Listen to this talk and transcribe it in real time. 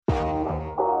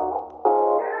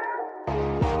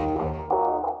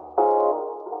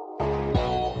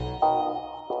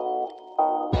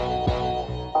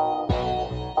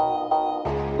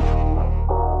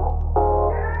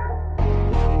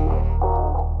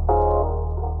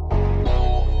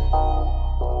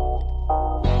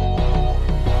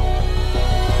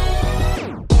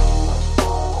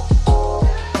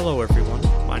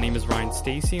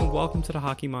Casey, and welcome to the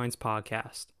Hockey Minds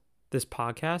podcast. This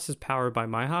podcast is powered by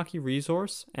MyHockey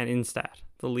Resource and Instat,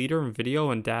 the leader in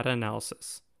video and data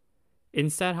analysis.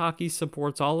 Instat Hockey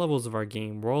supports all levels of our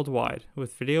game worldwide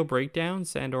with video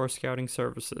breakdowns and/or scouting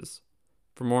services.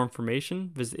 For more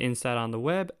information, visit Instat on the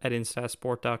web at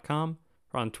instatsport.com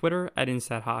or on Twitter at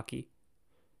InstatHockey.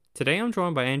 Today I'm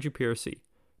joined by Andrew Piercy,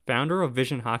 founder of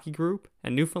Vision Hockey Group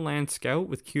and Newfoundland scout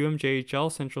with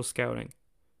QMJHL Central Scouting.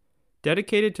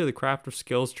 Dedicated to the craft of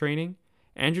skills training,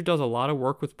 Andrew does a lot of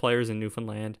work with players in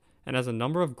Newfoundland and has a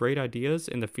number of great ideas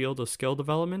in the field of skill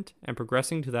development and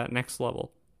progressing to that next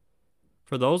level.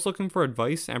 For those looking for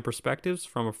advice and perspectives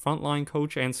from a frontline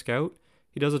coach and scout,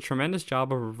 he does a tremendous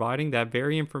job of providing that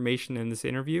very information in this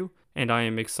interview, and I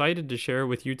am excited to share it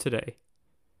with you today.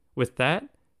 With that,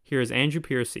 here is Andrew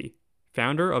Piercy,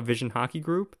 founder of Vision Hockey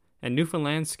Group and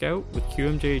Newfoundland scout with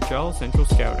QMJHL Central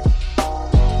Scouting.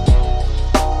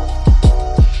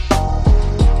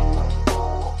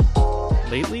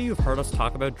 Lately, you've heard us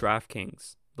talk about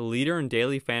DraftKings, the leader in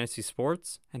daily fantasy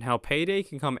sports, and how payday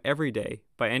can come every day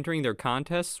by entering their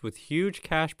contests with huge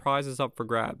cash prizes up for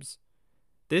grabs.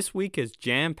 This week is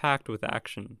jam-packed with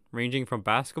action, ranging from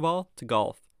basketball to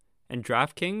golf, and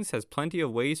DraftKings has plenty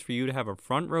of ways for you to have a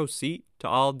front row seat to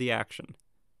all of the action.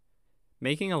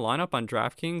 Making a lineup on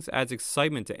DraftKings adds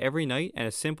excitement to every night and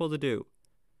is simple to do.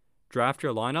 Draft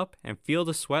your lineup and feel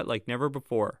the sweat like never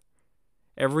before.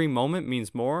 Every moment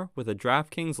means more with a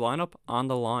DraftKings lineup on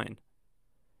the line.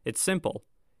 It's simple.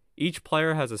 Each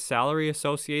player has a salary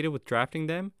associated with drafting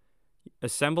them.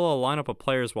 Assemble a lineup of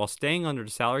players while staying under the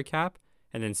salary cap,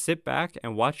 and then sit back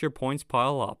and watch your points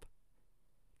pile up.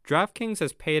 DraftKings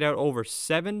has paid out over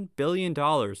 $7 billion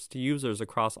to users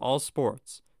across all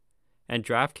sports, and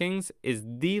DraftKings is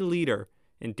the leader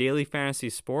in daily fantasy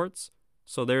sports,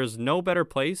 so there is no better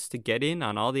place to get in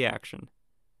on all the action.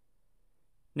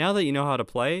 Now that you know how to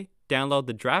play, download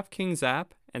the DraftKings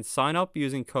app and sign up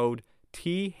using code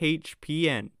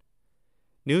THPN.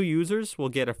 New users will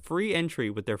get a free entry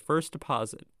with their first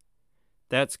deposit.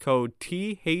 That's code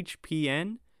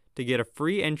THPN to get a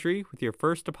free entry with your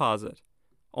first deposit.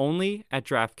 Only at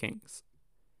DraftKings.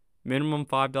 Minimum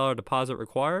 $5 deposit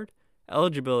required.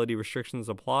 Eligibility restrictions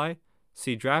apply.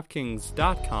 See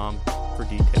DraftKings.com for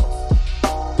details.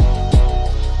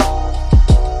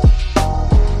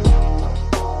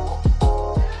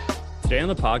 Today on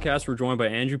the podcast, we're joined by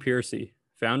Andrew Piercy,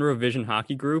 founder of Vision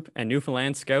Hockey Group and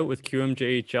Newfoundland scout with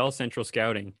QMJHL Central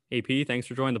Scouting. AP, thanks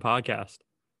for joining the podcast.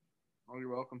 Oh,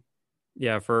 you're welcome.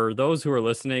 Yeah, for those who are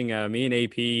listening, me and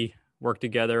AP work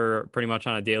together pretty much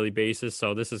on a daily basis,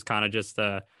 so this is kind of just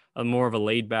a more of a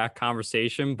laid-back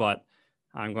conversation, but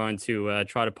I'm going to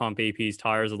try to pump AP's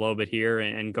tires a little bit here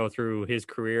and go through his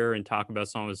career and talk about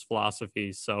some of his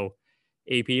philosophies. So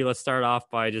AP, let's start off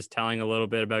by just telling a little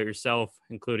bit about yourself,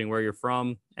 including where you're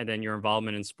from, and then your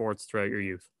involvement in sports throughout your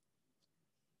youth.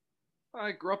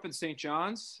 I grew up in St.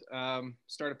 John's,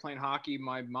 started playing hockey.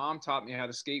 My mom taught me how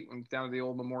to skate. Went down to the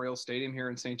old Memorial Stadium here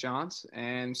in St. John's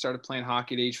and started playing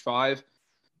hockey at age 5.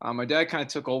 My dad kind of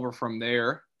took over from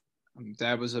there.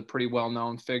 Dad was a pretty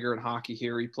well-known figure in hockey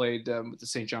here. He played with the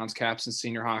St. John's Caps in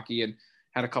senior hockey and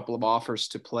had a couple of offers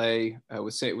to play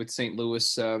with St.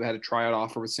 Louis. Had a tryout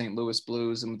offer with St. Louis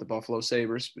Blues and with the Buffalo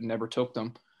Sabres, but never took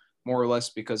them, more or less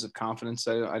because of confidence.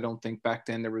 I don't think back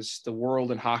then the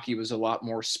world in hockey was a lot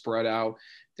more spread out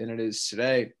than it is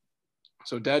today.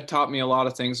 So Dad taught me a lot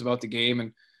of things about the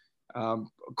game. And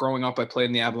growing up, I played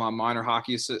in the Avalon Minor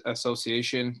Hockey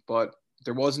Association, but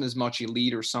there wasn't as much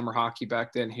elite or summer hockey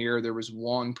back then here. There was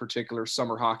one particular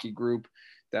summer hockey group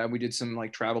that we did some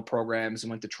like travel programs and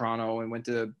went to Toronto and went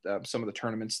to some of the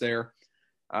tournaments there.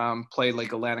 Played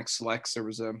like Atlantic Selects. There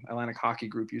was a Atlantic Hockey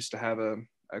Group used to have a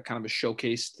kind of a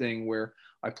showcase thing where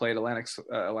I played Atlantic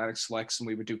Selects, and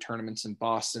we would do tournaments in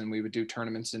Boston. We would do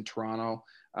tournaments in Toronto,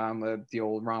 the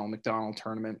old Ronald McDonald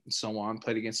tournament and so on.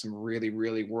 Played against some really,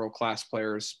 really world-class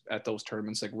players at those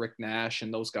tournaments, like Rick Nash,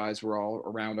 and those guys were all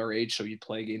around our age, so you'd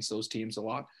play against those teams a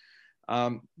lot.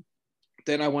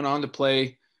 Then I went on to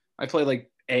play. I played like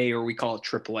A, or we call it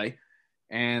AAA,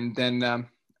 and then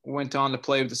went on to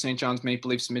play with the St. John's Maple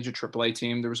Leafs midget AAA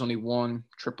team. There was only one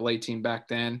AAA team back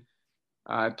then.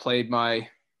 I played my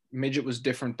midget was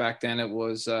different back then. It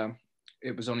was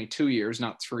only 2 years,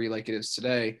 not 3 like it is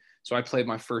today. So I played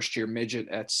my first year midget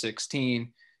at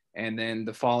 16. And then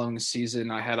the following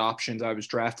season, I had options. I was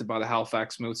drafted by the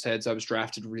Halifax Mooseheads. I was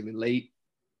drafted really late.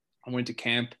 I went to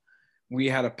camp. We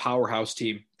had a powerhouse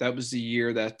team. That was the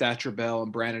year that Thatcher Bell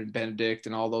and Brandon Benedict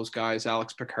and all those guys,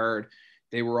 Alex Picard,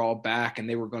 they were all back and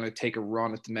they were going to take a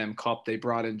run at the Mem Cup. They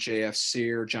brought in JF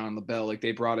Sear, John LaBelle. Like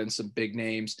they brought in some big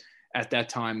names at that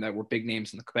time that were big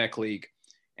names in the Quebec League.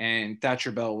 and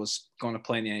Thatcher Bell was going to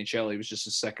play in the NHL. He was just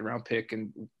a second round pick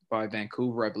and by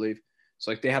Vancouver, I believe. So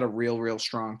like they had a real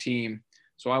strong team.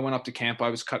 So I went up to camp. I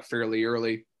was cut fairly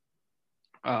early.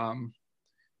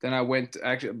 Then I went,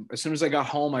 actually, as soon as I got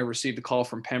home, I received a call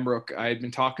from Pembroke. I had been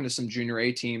talking to some junior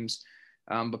A teams,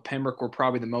 but Pembroke were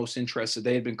probably the most interested.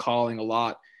 They had been calling a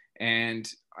lot. And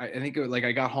I think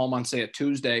I got home on, say, a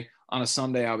Tuesday. On a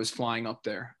Sunday, I was flying up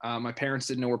there. My parents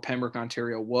didn't know where Pembroke,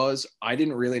 Ontario was. I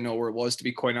didn't really know where it was, to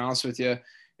be quite honest with you.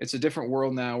 It's a different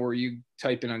world now where you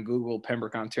type in on Google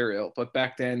Pembroke, Ontario. But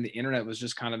back then, the internet was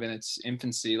just kind of in its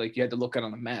infancy. Like you had to look at it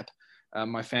on a map.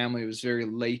 My family was very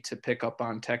late to pick up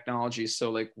on technology.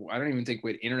 So like, I don't even think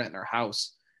we had internet in our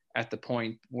house at the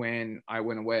point when I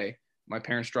went away. My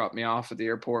parents dropped me off at the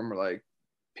airport and were like,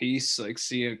 peace, like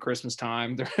see you at Christmas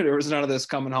time. There was none of this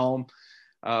coming home.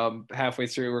 Halfway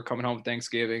through, we're coming home for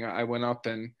Thanksgiving. I went up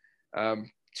and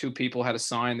two people had a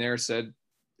sign there said,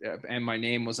 and my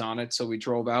name was on it. So we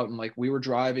drove out and like we were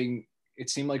driving, it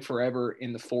seemed like forever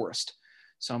in the forest.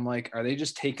 So I'm like, are they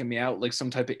just taking me out like some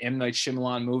type of M. Night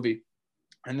Shyamalan movie?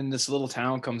 And then this little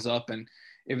town comes up and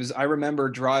it was, I remember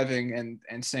driving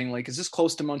and saying like, is this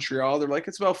close to Montreal? They're like,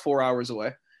 it's about 4 hours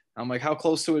away. I'm like, how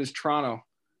close to it is Toronto?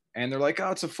 And they're like,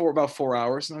 oh, it's about 4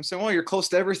 hours. And I'm saying, well, you're close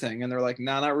to everything. And they're like,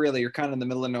 no, not really. You're kind of in the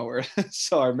middle of nowhere.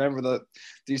 So I remember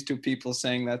these two people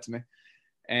saying that to me.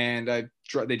 And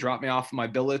they dropped me off my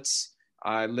billets.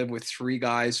 I lived with three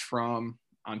guys from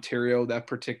Ontario that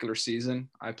particular season.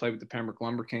 I played with the Pembroke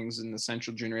Lumber Kings in the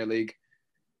Central Junior League.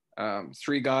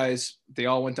 Three guys, they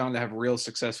all went on to have real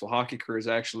successful hockey careers,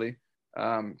 actually.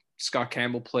 Scott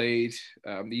Campbell played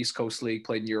the East Coast League,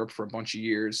 played in Europe for a bunch of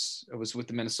years. I was with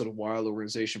the Minnesota Wild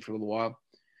organization for a little while.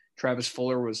 Travis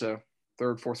Fuller was a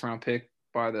fourth round pick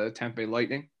by the Tampa Bay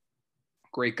Lightning.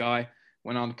 Great guy.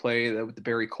 Went on to play with the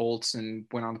Barrie Colts and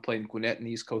went on to play in Gwinnett in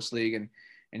the East Coast League.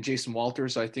 And Jason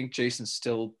Walters, I think Jason's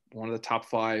still one of the top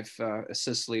 5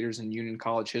 assist leaders in Union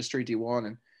College history, D1.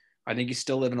 And I think he's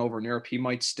still living over in Europe. He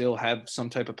might still have some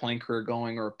type of playing career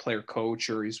going or a player coach,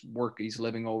 or he's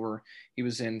living over. He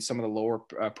was in some of the lower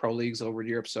pro leagues over in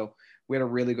Europe. So we had a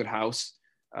really good house.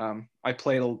 I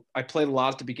played a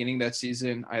lot at the beginning of that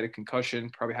season. I had a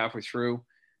concussion probably halfway through,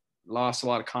 lost a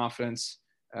lot of confidence.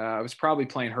 I was probably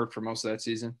playing hurt for most of that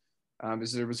season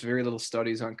because there was very little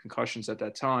studies on concussions at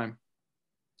that time.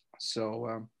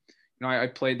 So, I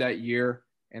played that year.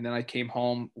 And then I came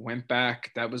home, went back.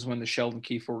 That was when the Sheldon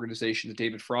Keefe organization, the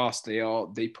David Frost,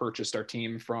 they purchased our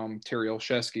team from Terry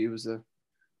Olszewski, who was the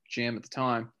GM at the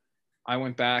time. I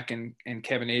went back and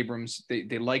Kevin Abrams,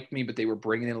 they liked me, but they were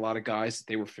bringing in a lot of guys that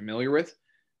they were familiar with.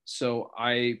 So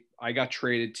I got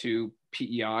traded to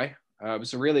PEI. It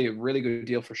was a really good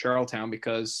deal for Charlottetown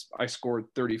because I scored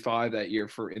 35 that year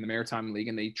in the Maritime League,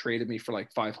 and they traded me for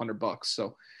like $500.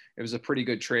 So it was a pretty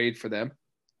good trade for them.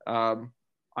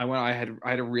 I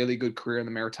had a really good career in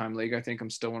the Maritime League. I think I'm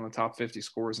still one of the top 50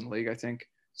 scorers in the league. I think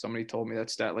somebody told me that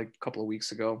stat like a couple of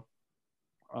weeks ago.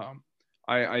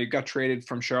 I got traded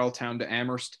from Charlottetown to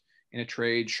Amherst in a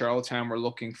trade. Charlottetown were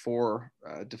looking for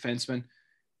a defenseman,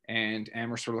 and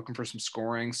Amherst were looking for some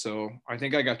scoring. So I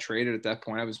think I got traded at that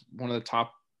point. I was one of the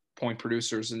top point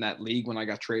producers in that league when I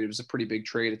got traded. It was a pretty big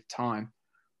trade at the time,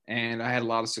 and I had a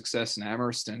lot of success in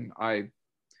Amherst, and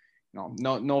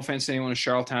no offense to anyone in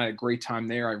Charlottetown, I had a great time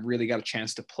there. I really got a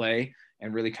chance to play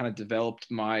and really kind of developed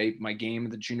my game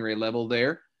at the junior A level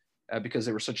there because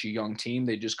they were such a young team.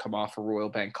 They just come off a Royal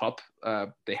Bank Cup.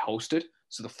 They hosted.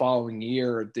 So the following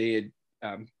year, they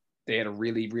had a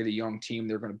really young team.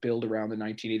 They're going to build around the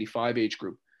 1985 age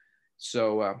group.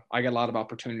 So I got a lot of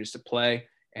opportunities to play.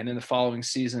 And then the following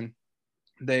season,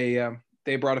 they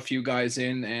brought a few guys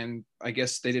in, and I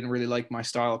guess they didn't really like my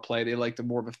style of play. They liked the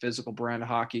more of a physical brand of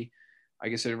hockey. I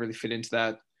guess I didn't really fit into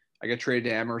that. I got traded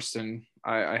to Amherst, and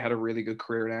I had a really good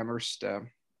career at Amherst. I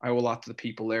owe a lot to the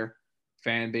people there.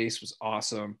 Fan base was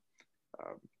awesome.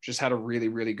 Just had a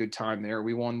really good time there.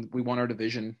 We won our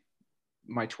division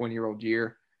my 20-year-old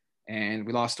year, and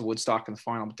we lost to Woodstock in the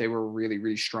final, but they were a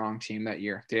really strong team that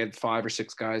year. They had 5 or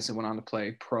 6 guys that went on to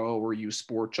play pro or U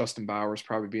Sport. Justin Bowers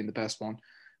probably being the best one.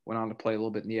 Went on to play a little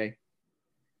bit in the A.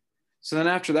 So then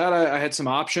after that, I had some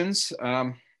options.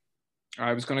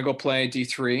 I was going to go play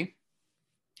D3,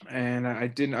 and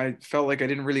I felt like I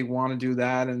didn't really want to do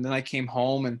that. And then I came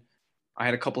home and I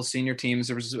had a couple of senior teams.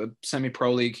 There was a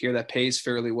semi-pro league here that pays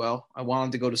fairly well. I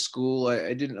wanted to go to school.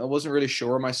 I wasn't really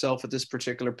sure of myself at this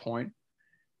particular point.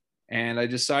 And I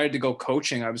decided to go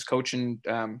coaching. I was coaching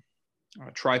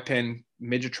Tri-Pen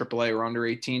midget AAA or under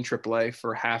 18 AAA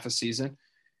for half a season.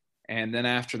 And then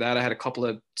after that, I had a couple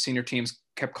of senior teams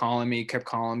kept calling me.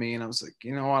 And I was like,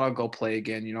 you know what, I'll go play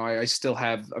again. You know, I'm still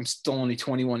only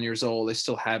 21 years old. I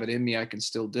still have it in me. I can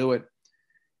still do it.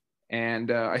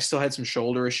 And I still had some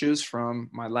shoulder issues from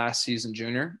my last season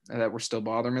junior that were still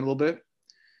bothering me a little bit.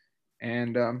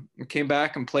 And I came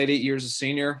back and played 8 years as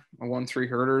senior. I won 3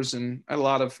 herders and had a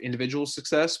lot of individual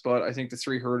success, but I think the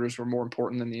 3 herders were more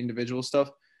important than the individual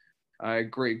stuff.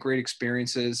 Great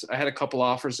experiences. I had a couple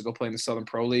offers to go play in the Southern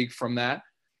Pro League from that.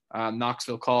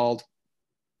 Knoxville called,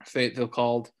 Fayetteville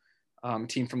called, a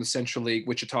team from the Central League,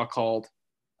 Wichita called.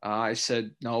 I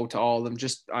said no to all of them.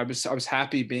 I was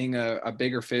happy being a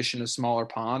bigger fish in a smaller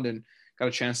pond, and got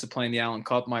a chance to play in the Allen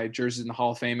Cup. My jersey's in the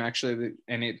Hall of Fame actually,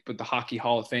 but the Hockey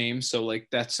Hall of Fame. So like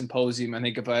that symposium, I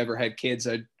think if I ever had kids,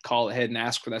 I'd call ahead and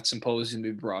ask for that symposium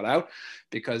to be brought out,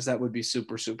 because that would be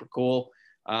super, super cool.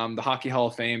 The Hockey Hall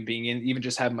of Fame being in, even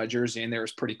just having my jersey in there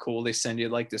is pretty cool. They send you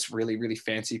like this really, really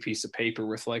fancy piece of paper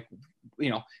with like,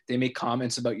 they make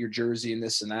comments about your jersey and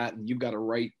this and that, and you've got to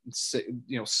write,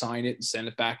 sign it and send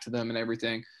it back to them and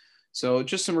everything. So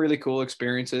just some really cool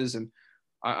experiences. And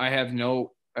I have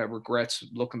no regrets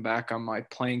looking back on my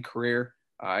playing career.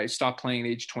 I stopped playing at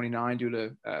age 29 due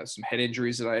to some head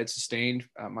injuries that I had sustained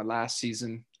my last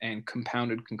season and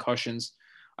compounded concussions.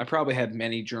 I probably had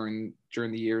many during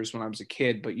the years when I was a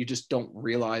kid, but you just don't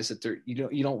realize that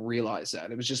you don't realize that.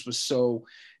 It was so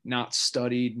not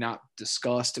studied, not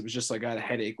discussed. It was just like I had a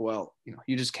headache. Well,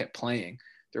 you just kept playing.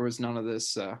 There was none of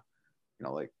this,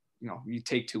 you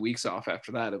take 2 weeks off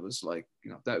after that. It was like,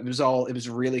 it was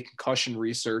really concussion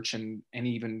research, and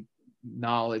even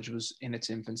knowledge was in its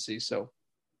infancy. So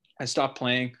I stopped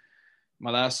playing.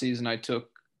 My last season, I took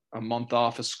a month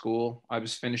off of school. I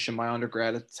was finishing my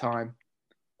undergrad at the time,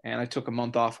 and I took a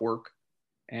month off work,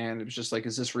 and it was just like,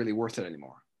 is this really worth it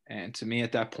anymore? And to me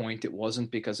at that point, it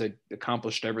wasn't, because I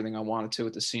accomplished everything I wanted to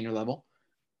at the senior level.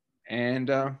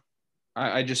 And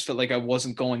I just felt like I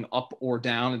wasn't going up or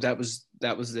down. And that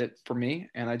was it for me.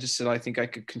 And I just said, I think I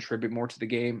could contribute more to the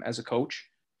game as a coach.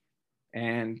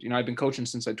 And, I've been coaching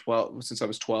since I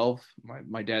was 12.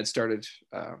 My dad started,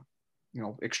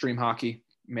 extreme hockey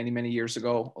many, many years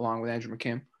ago, along with Andrew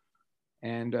McKim.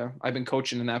 And I've been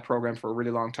coaching in that program for a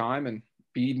really long time, and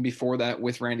even before that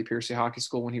with Randy Piercy Hockey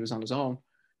School when he was on his own.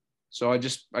 So I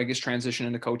guess transitioned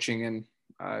into coaching, and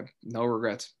no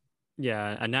regrets.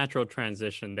 Yeah, a natural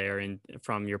transition there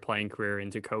from your playing career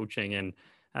into coaching. And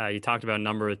you talked about a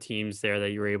number of teams there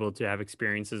that you were able to have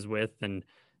experiences with. And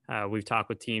we've talked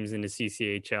with teams in the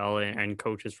CCHL and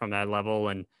coaches from that level.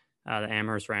 And the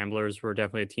Amherst Ramblers were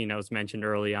definitely a team that was mentioned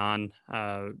early on.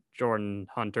 Jordan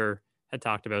Hunter had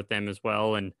talked about them as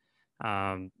well. And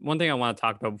one thing I want to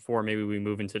talk about before maybe we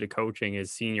move into the coaching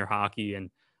is senior hockey.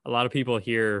 And a lot of people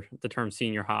hear the term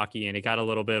senior hockey, and it got a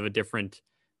little bit of a different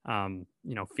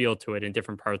feel to it in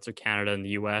different parts of Canada and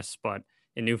the US. But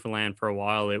in Newfoundland for a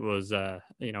while, it was, a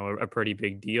pretty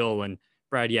big deal. And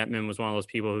Brad Yetman was one of those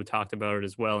people who talked about it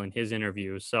as well in his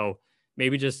interview. So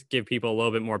maybe just give people a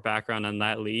little bit more background on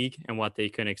that league and what they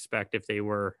can expect if they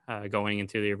were going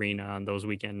into the arena on those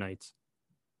weekend nights.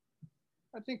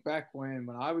 I think back when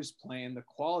I was playing, the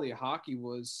quality of hockey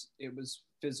was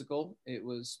physical. It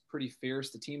was pretty fierce.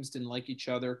 The teams didn't like each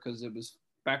other because it was,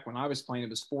 back when I was playing, it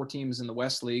was 4 teams in the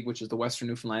West League, which is the Western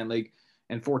Newfoundland League,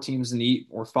 and 4 teams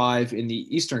or 5 in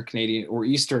the Eastern Canadian or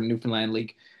Eastern Newfoundland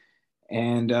League.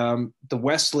 And the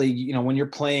West League, when you're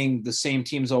playing the same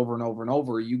teams over and over and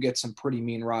over, you get some pretty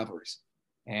mean rivalries.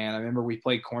 And I remember we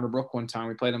played Corner Brook one time.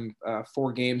 We played them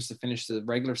 4 games to finish the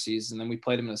regular season. Then we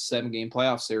played them in a 7-game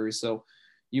playoff series. So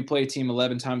you play a team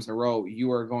 11 times in a row, you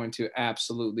are going to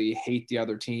absolutely hate the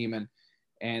other team.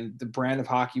 And the brand of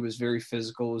hockey was very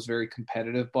physical, was very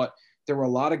competitive, but there were a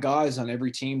lot of guys on every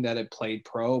team that had played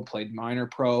pro, played minor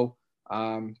pro,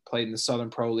 played in the Southern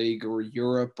Pro League or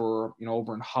Europe, or,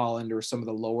 over in Holland or some of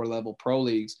the lower level pro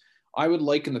leagues. I would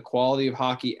liken the quality of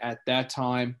hockey at that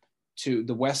time to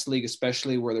the West League,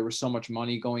 especially, where there was so much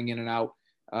money going in and out.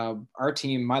 Our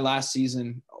team, my last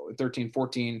season,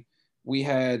 13-14,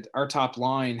 our top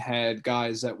line had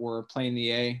guys that were playing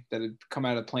the A, that had come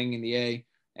out of playing in the A,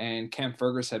 and Cam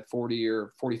Fergus had 40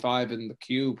 or 45 in the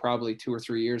Q probably 2 or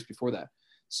 3 years before that.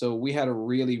 So we had a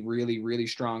really, really, really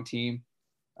strong team.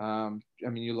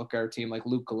 You look at our team, like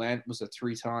Luke Gallant was a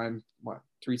 3-time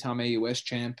AUS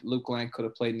champ. Luke Gallant could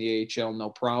have played in the AHL, no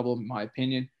problem, in my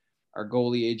opinion. Our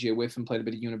goalie, AJ Whiffen, played a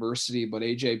bit of university, but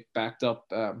AJ backed up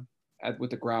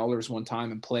with the Growlers one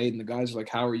time and played, and the guys were like,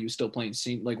 how are you still playing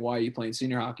why are you playing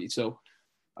senior hockey? So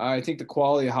I think the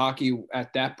quality of hockey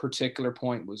at that particular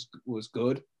point was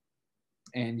good.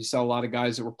 And you saw a lot of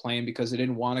guys that were playing because they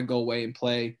didn't want to go away and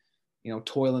play,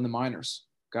 toil in the minors.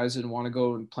 Guys didn't want to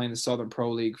go and play in the Southern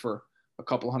Pro League for a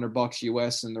couple $100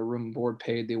 US and their room and board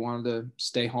paid. They wanted to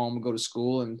stay home and go to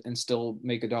school and still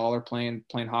make a dollar playing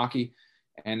hockey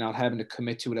and not having to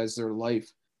commit to it as their life.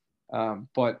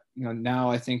 But now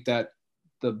I think that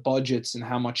the budgets and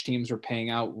how much teams are paying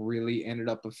out really ended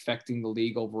up affecting the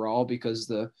league overall,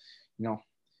 because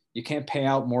you can't pay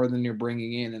out more than you're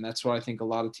bringing in, and that's what I think a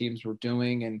lot of teams were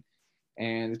doing, and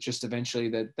it's just eventually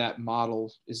that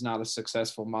model is not a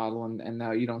successful model, and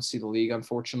now you don't see the league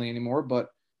unfortunately anymore. But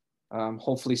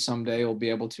hopefully someday we'll be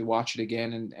able to watch it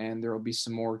again, and there will be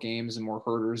some more games and more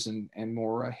herders and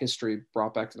more history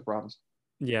brought back to the province.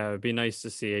 Yeah, it'd be nice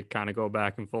to see it kind of go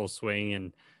back in full swing,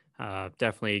 and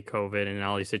definitely COVID and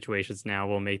all these situations now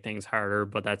will make things harder,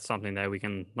 but that's something that we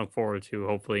can look forward to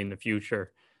hopefully in the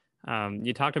future.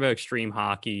 You talked about extreme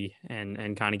hockey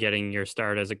and kind of getting your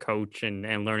start as a coach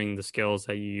and learning the skills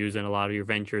that you use in a lot of your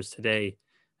ventures today.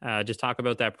 Just talk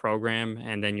about that program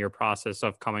and then your process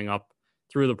of coming up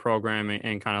through the program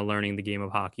and kind of learning the game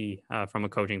of hockey from a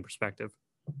coaching perspective.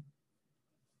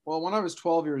 Well, when I was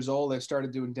 12 years old, I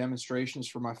started doing demonstrations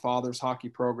for my father's hockey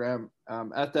program.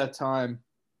 At that time,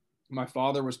 my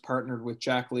father was partnered with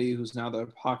Jack Lee, who's now the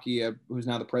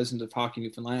president of Hockey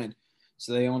Newfoundland.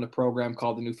 So they owned a program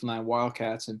called the Newfoundland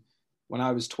Wildcats. And when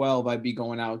I was 12, I'd be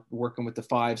going out working with the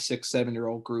 5, 6,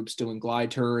 7-year-old groups, doing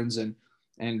glide turns and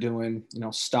doing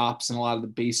stops and a lot of the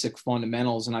basic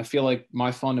fundamentals. And I feel like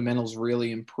my fundamentals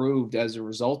really improved as a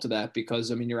result of that,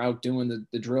 because you're out doing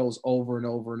the drills over and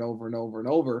over and over and over and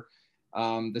over.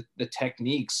 The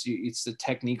techniques, it's the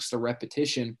techniques, the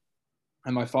repetition.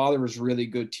 And my father was a really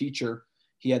good teacher.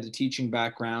 He had the teaching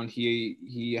background.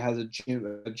 He has a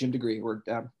gym degree or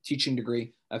teaching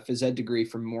degree, a phys ed degree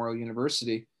from Memorial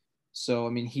University.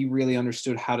 So he really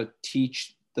understood how to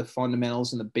teach the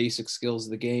fundamentals and the basic skills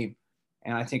of the game.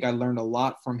 And I think I learned a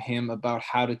lot from him about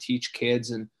how to teach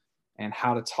kids and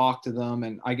how to talk to them.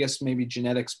 And I guess maybe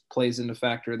genetics plays into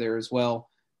factor there as well.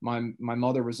 My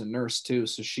mother was a nurse too,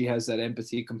 so she has that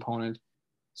empathy component.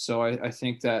 So I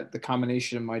think that the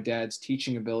combination of my dad's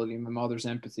teaching ability and my mother's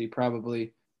empathy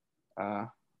probably, I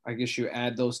guess you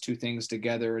add those two things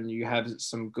together and you have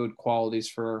some good qualities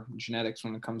for genetics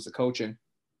when it comes to coaching.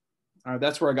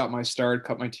 That's where I got my start,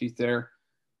 cut my teeth there.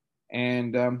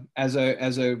 And as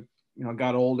I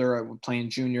got older, I was playing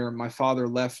junior. My father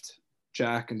left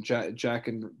Jack, and Jack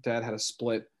and Dad had a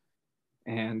split.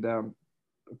 And a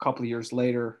couple of years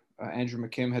later, Andrew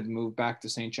McKim had moved back to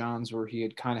St. John's, where he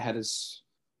had kind of had his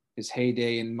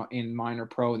heyday in minor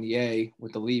pro in the A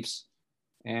with the Leafs.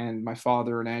 And my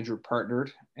father and Andrew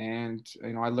partnered, and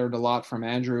I learned a lot from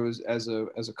Andrew as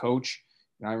a coach.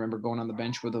 I remember going on the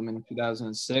bench with him in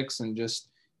 2006, and just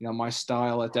my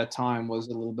style at that time was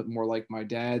a little bit more like my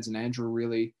dad's, and Andrew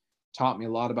really taught me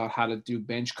a lot about how to do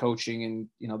bench coaching in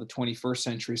the 21st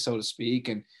century, so to speak,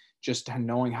 and just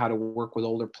knowing how to work with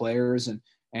older players. And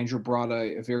Andrew brought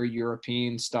a very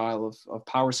European style of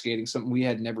power skating, something we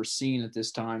had never seen at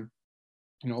this time.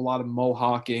 A lot of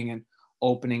mohawking and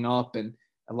opening up and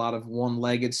a lot of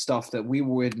one-legged stuff that we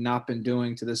would not been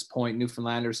doing to this point.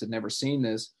 Newfoundlanders had never seen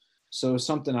this. So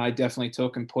something I definitely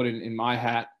took and put in my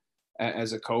hat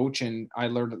as a coach. And I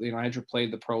learned that, Andrew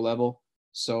played the pro level.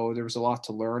 So there was a lot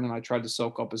to learn, and I tried to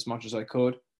soak up as much as I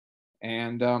could.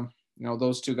 And,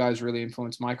 those two guys really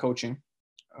influenced my coaching.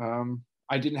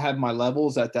 I didn't have my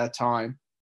levels at that time.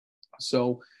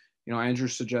 So, Andrew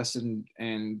suggested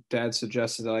and Dad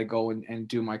suggested that I go and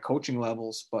do my coaching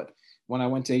levels. But when I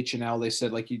went to H&L, they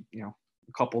said, like, a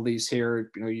couple of these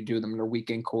here, you do them in their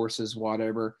weekend courses,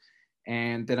 whatever.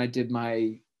 And then I did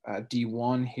my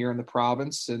D1 here in the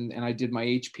province, and I did my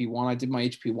HP1. I did my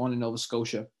HP1 in Nova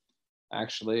Scotia.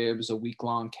 Actually, it was a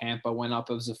week-long camp. I went up.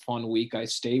 It was a fun week. I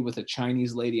stayed with a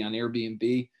Chinese lady on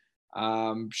Airbnb.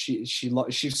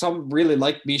 She some really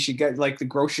liked me. She got like the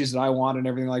groceries that I wanted and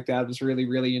everything like that. It was really,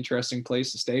 really interesting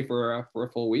place to stay for a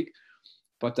full week.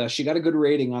 But she got a good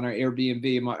rating on our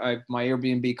Airbnb. My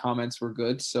Airbnb comments were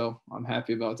good, so I'm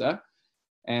happy about that.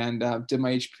 And did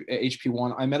my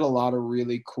HP1. I met a lot of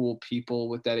really cool people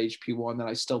with that HP1 that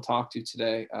I still talk to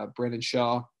today. Brendan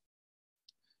Shaw.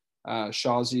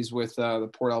 Shawsy's with the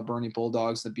Port Alberni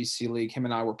Bulldogs, the BC League. Him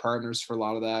and I were partners for a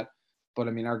lot of that. But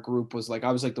our group was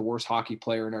I was like the worst hockey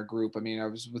player in our group. I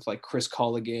was with like Chris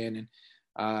Culligan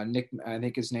and Nick, I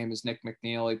think his name is Nick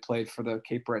McNeil. He played for the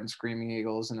Cape Breton Screaming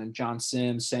Eagles, and then John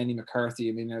Sims, Sandy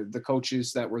McCarthy. The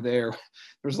coaches that were there, there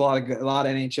was a lot of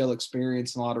NHL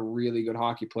experience and a lot of really good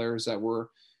hockey players that were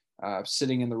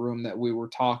sitting in the room that we were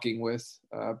talking with.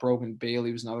 Brogan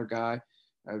Bailey was another guy.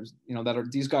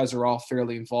 These guys are all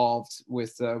fairly involved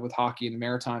with hockey in the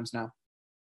Maritimes now.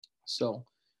 So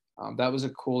that was a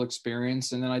cool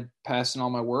experience. And then I passed in all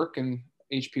my work and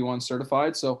HP1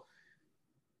 certified. So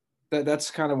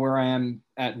that's kind of where I am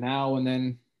at now. And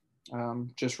then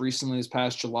just recently, this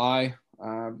past July,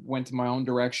 went to my own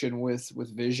direction with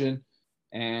Vision,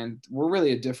 and we're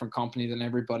really a different company than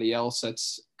everybody else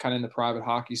that's kind of in the private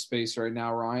hockey space right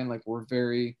now, Ryan. Like we're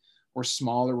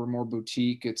smaller, we're more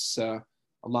boutique. It's a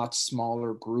lot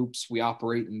smaller groups. We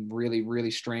operate in really,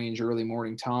 really strange early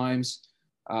morning times.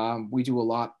 We do a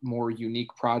lot more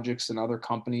unique projects than other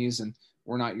companies, and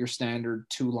we're not your standard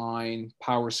two-line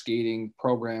power skating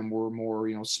program. We're more,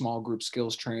 small group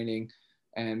skills training,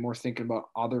 and more thinking about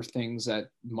other things that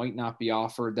might not be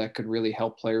offered that could really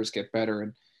help players get better.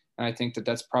 And I think that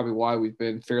that's probably why we've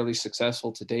been fairly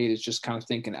successful to date, is just kind of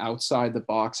thinking outside the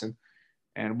box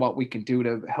and what we can do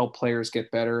to help players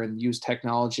get better and use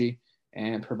technology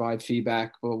and provide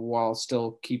feedback, but while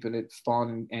still keeping it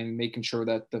fun and making sure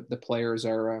that the players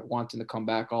are wanting to come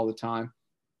back all the time.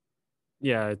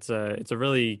 Yeah, it's a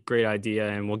really great idea,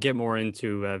 and we'll get more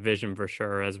into vision for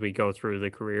sure as we go through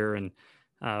the career. And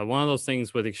one of those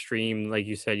things with Extreme, like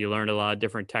you said, you learned a lot of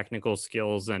different technical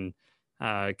skills and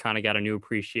kind of got a new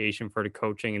appreciation for the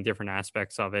coaching and different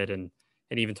aspects of it, and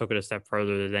it even took it a step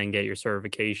further to then get your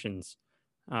certifications.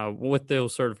 With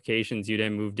those certifications, you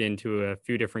then moved into a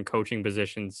few different coaching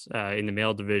positions in the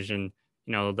male division.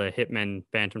 You know, the Hitmen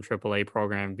Bantam AAA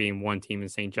program being one team in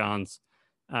St. John's.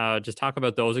 Just talk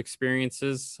about those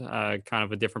experiences, kind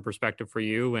of a different perspective for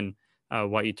you, and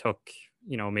what you took,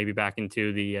 maybe back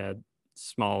into the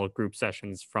small group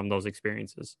sessions from those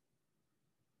experiences.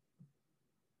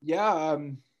 Yeah,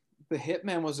 the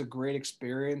Hitman was a great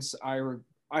experience.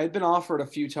 I had been offered a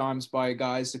few times by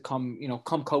guys to come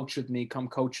coach with me,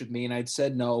 and I'd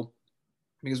said no,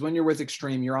 because when you're with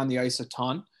Extreme, you're on the ice a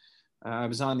ton. I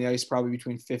was on the ice probably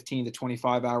between 15 to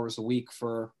 25 hours a week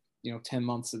for 10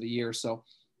 months of the year. So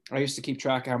I used to keep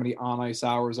track of how many on ice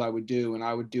hours I would do, and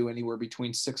I would do anywhere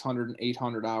between 600 and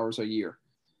 800 hours a year.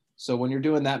 So when you're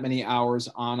doing that many hours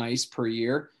on ice per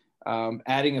year,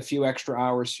 adding a few extra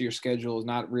hours to your schedule is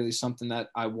not really something that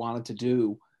I wanted to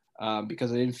do,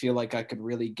 because I didn't feel like I could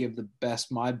really give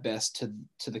my best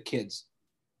to the kids.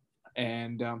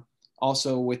 And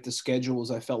also with the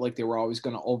schedules, I felt like they were always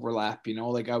going to overlap.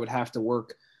 Like I would have to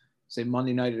work, say,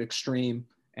 Monday night at Extreme,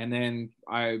 and then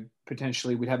I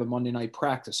potentially would have a Monday night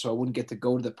practice, so I wouldn't get to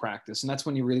go to the practice. And that's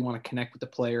when you really want to connect with the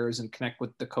players and connect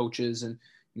with the coaches, and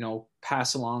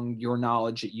pass along your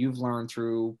knowledge that you've learned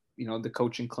through the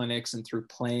coaching clinics and through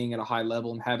playing at a high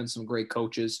level and having some great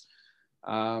coaches.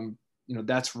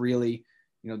 That's really,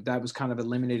 that was kind of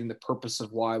eliminating the purpose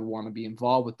of why I want to be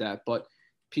involved with that. But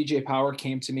PJ Power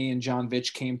came to me and John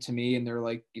Vitch came to me, and they're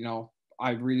like,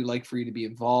 I'd really like for you to be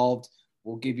involved.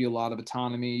 We'll give you a lot of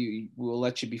autonomy. We'll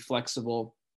let you be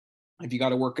flexible. If you got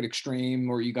to work at Extreme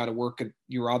or you got to work at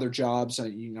your other jobs,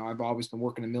 I've always been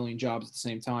working a million jobs at the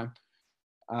same time.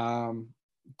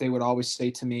 They would always say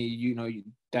to me,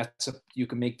 you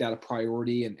can make that a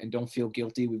priority, and don't feel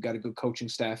guilty. We've got a good coaching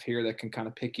staff here that can kind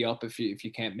of pick you up if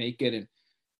you can't make it.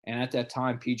 And at that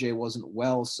time, PJ wasn't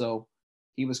well, so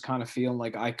he was kind of feeling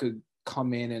like I could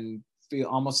come in and feel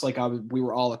almost like we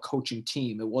were all a coaching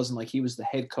team. It wasn't like he was the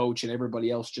head coach and everybody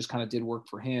else just kind of did work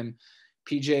for him.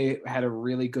 PJ had a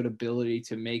really good ability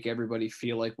to make everybody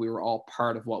feel like we were all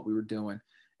part of what we were doing.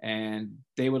 And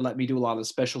they would let me do a lot of the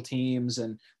special teams,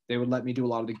 and they would let me do a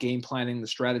lot of the game planning, the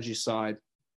strategy side.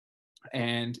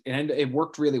 And it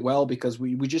worked really well because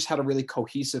we just had a really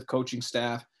cohesive coaching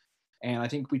staff. And I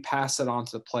think we passed that on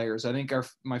to the players. I think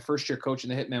my first year coaching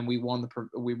the Hitmen, we won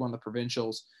the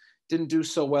provincials. Didn't do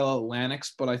so well at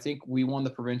Atlantics, but I think we won the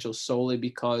provincials solely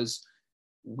because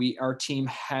our team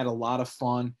had a lot of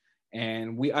fun,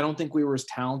 and I don't think we were as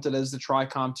talented as the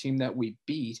Tricom team that we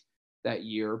beat that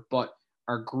year, but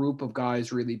our group of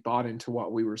guys really bought into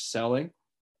what we were selling.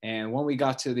 And when we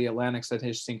got to the Atlantics, I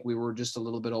just think we were just a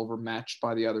little bit overmatched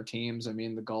by the other teams. I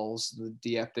mean, the Gulls, the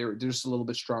DF, they're just a little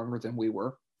bit stronger than we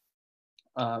were.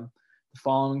 The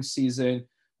following season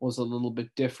was a little bit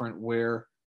different, where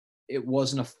it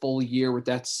wasn't a full year with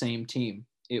that same team.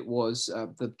 It was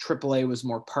the AAA was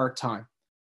more part-time.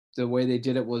 The way they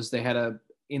did it was they had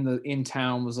in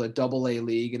town was a AA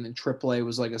league, and then AAA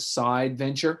was like a side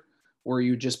venture where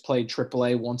you just played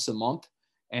AAA once a month.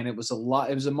 And it was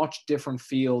a much different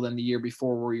feel than the year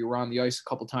before, where you were on the ice a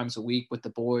couple times a week with the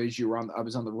boys. I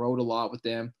was on the road a lot with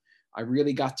them. I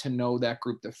really got to know that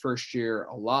group the first year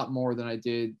a lot more than I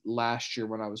did last year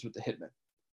when I was with the Hitmen.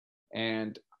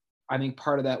 And I think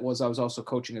part of that was I was also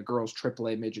coaching a girls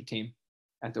AAA midget team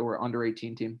or under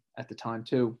 18 team at the time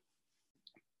too.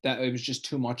 That it was just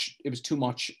too much. It was too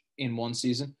much in one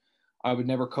season. I would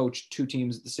never coach two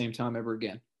teams at the same time ever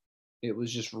again. It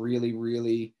was just really,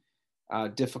 really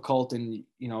difficult, and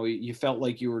you felt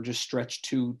like you were just stretched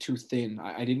too thin.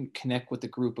 I didn't connect with the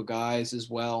group of guys as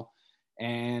well,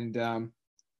 and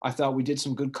I thought we did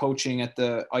some good coaching at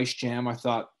the Ice Jam. I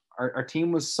thought our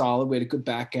team was solid. We had a good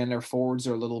back end. Our forwards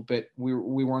are a little bit. We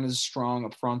weren't as strong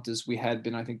up front as we had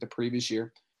been, I think, the previous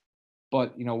year.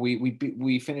 But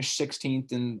we finished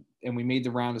 16th, and we made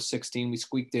the round of 16. We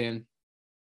squeaked in.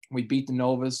 We beat the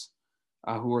Novas,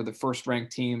 who are the first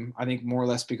ranked team, I think more or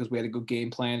less because we had a good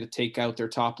game plan to take out their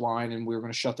top line, and we were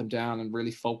going to shut them down and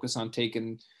really focus on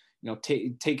taking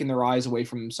their eyes away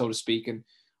from them, so to speak. And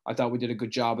I thought we did a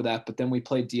good job of that. But then we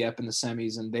played Dieppe in the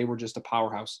semis, and they were just a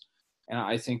powerhouse. And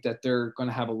I think that they're going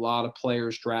to have a lot of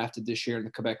players drafted this year in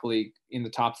the Quebec League in the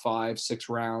top 5-6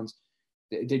 rounds.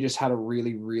 They just had a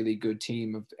really, really good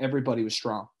team. Of everybody was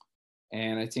strong.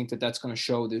 And I think that that's going to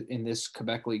show in this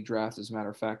Quebec League draft, as a matter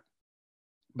of fact.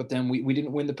 But then we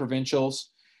didn't win the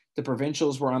provincials. The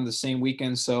provincials were on the same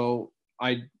weekend, so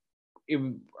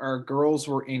our girls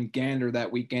were in Gander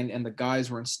that weekend, and the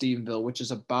guys were in Stephenville, which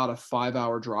is about a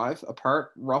 5-hour drive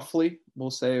apart, roughly. We'll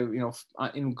say,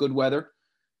 in good weather.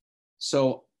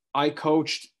 So I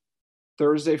coached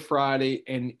Thursday, Friday,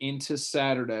 and into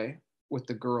Saturday with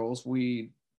the girls.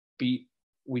 We beat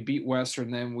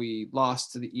Western, then we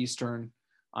lost to the Eastern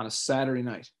on a Saturday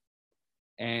night.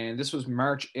 And this was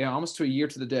March, almost to a year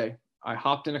to the day. I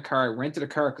hopped in a car. I rented a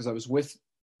car because I was with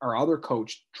our other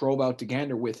coach, drove out to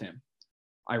Gander with him.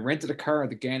 I rented a car at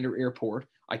the Gander airport.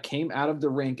 I came out of the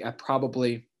rink at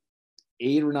probably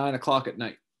 8 or 9 o'clock at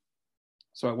night.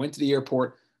 So I went to the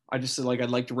airport. I just said, I'd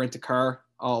like to rent a car.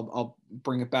 I'll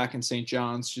bring it back in St.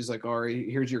 John's. She's like, all right,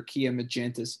 here's your Kia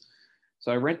Magentis.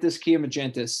 So I rent this Kia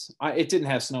Magentis. It didn't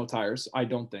have snow tires, I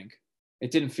don't think. It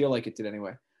didn't feel like it did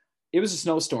anyway. It was a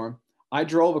snowstorm. I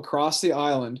drove across the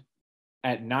island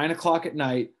at 9 o'clock at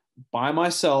night by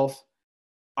myself.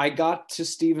 I got to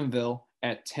Stephenville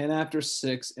at 10 after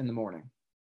 6 in the morning.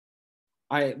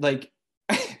 I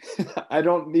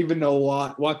don't even know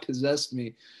what possessed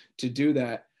me to do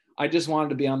that. I just wanted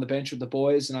to be on the bench with the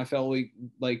boys, and I felt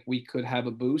we could have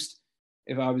a boost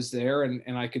if I was there,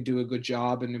 and I could do a good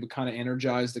job, and it would kind of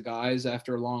energize the guys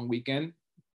after a long weekend.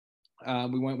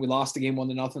 We lost the game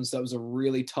 1-0, so that was a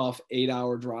really tough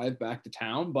 8-hour drive back to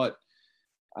town. But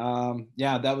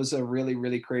that was a really,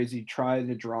 really crazy trying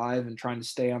to drive and trying to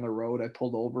stay on the road. I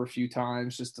pulled over a few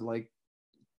times just to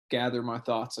gather my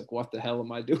thoughts, what the hell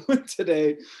am I doing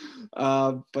today?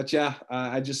 But yeah,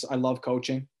 I love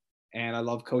coaching, and I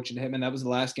love coaching Hitman. That was the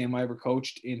last game I ever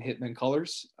coached in Hitman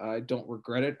colors. I don't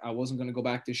regret it. I wasn't going to go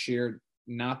back this year,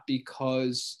 not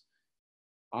because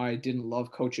I didn't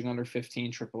love coaching under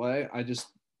 15 AAA. I just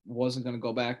wasn't going to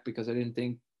go back because I didn't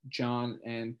think John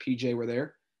and PJ were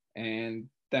there. And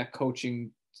that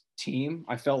coaching team,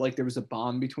 I felt like there was a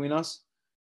bond between us.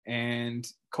 And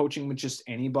coaching with just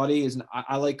anybody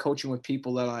I like coaching with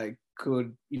people that I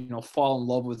could, fall in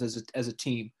love with as a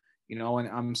team, and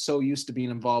I'm so used to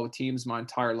being involved with teams my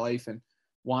entire life and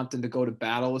wanting to go to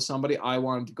battle with somebody. I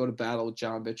wanted to go to battle with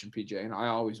John, Bitch, and PJ, and I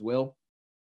always will.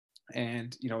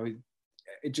 And,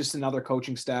 it's just another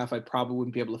coaching staff. I probably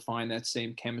wouldn't be able to find that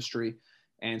same chemistry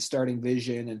and starting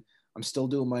vision. And I'm still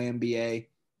doing my MBA,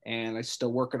 and I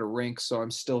still work at a rink. So I'm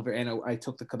still and I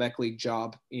took the Quebec League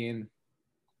job in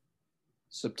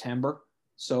September.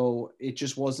 So it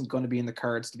just wasn't going to be in the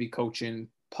cards to be coaching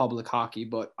public hockey,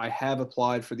 but I have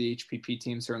applied for the HPP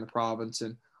teams here in the province,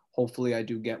 and hopefully I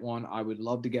do get one. I would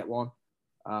love to get one.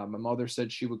 My mother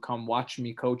said she would come watch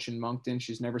me coach in Moncton.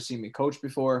 She's never seen me coach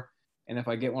before. And if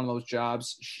I get one of those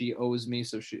jobs, she owes me.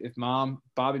 So if Mom,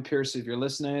 Bobby Pierce, if you're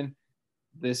listening,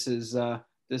 this is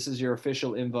your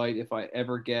official invite if I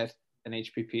ever get an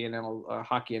HPP and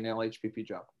hockey and LHPP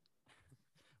job.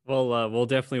 Well, we'll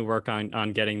definitely work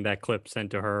on getting that clip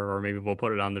sent to her, or maybe we'll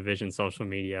put it on the Vision social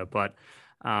media. But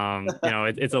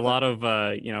it's a lot of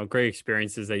great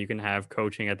experiences that you can have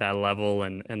coaching at that level,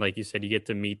 and like you said, you get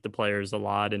to meet the players a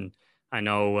lot. And I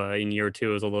know in year 2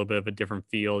 it was a little bit of a different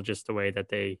feel, just the way that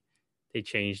they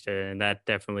changed it, and that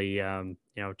definitely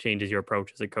changes your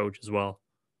approach as a coach as well.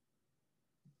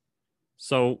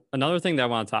 So another thing that I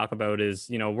want to talk about is,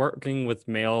 working with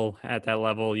male at that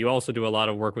level. You also do a lot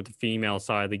of work with the female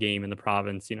side of the game in the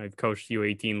province. You've coached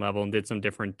U18 level and did some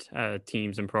different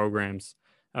teams and programs.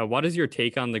 What is your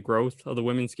take on the growth of the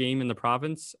women's game in the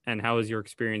province, and how has your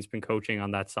experience been coaching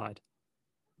on that side?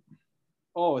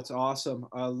 Oh, it's awesome.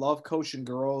 I love coaching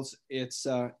girls. It's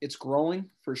growing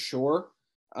for sure.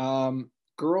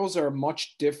 Girls are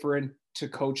much different to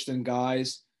coach than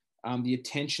guys. The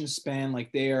attention span,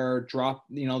 they are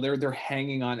they're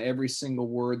hanging on every single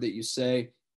word that you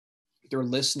say. Their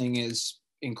listening is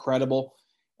incredible.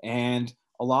 And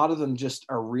a lot of them just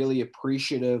are really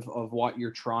appreciative of what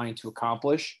you're trying to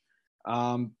accomplish.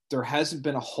 There hasn't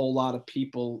been a whole lot of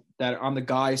people that on the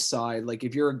guys side, like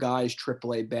if you're a guy's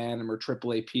AAA Bantam or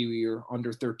AAA Pee Wee or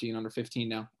under 13, under 15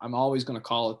 now, I'm always going to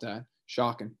call it that.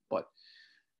 Shocking. But,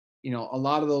 a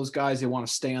lot of those guys, they want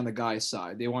to stay on the guys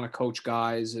side. They want to coach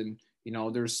guys. And,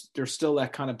 there's still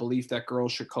that kind of belief that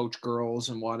girls should coach girls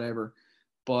and whatever.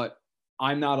 But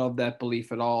I'm not of that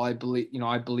belief at all. I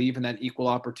believe in that equal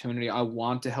opportunity. I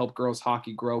want to help girls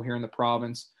hockey grow here in the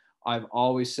province. I've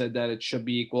always said that it should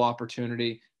be equal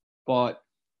opportunity, but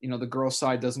the girls'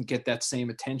 side doesn't get that same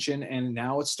attention, and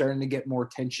now it's starting to get more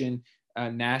attention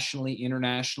nationally,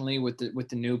 internationally with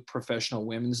the new professional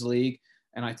women's league,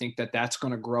 and I think that that's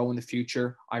going to grow in the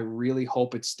future. I really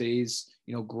hope it stays,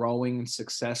 growing and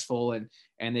successful,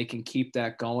 and they can keep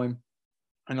that going.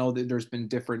 I know that there's been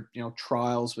different,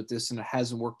 trials with this and it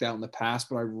hasn't worked out in the past,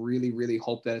 but I really, really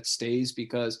hope that it stays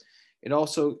because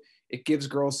it gives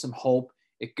girls some hope.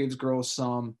 It gives girls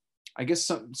I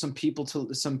guess some people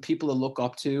to look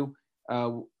up to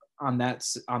on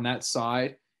that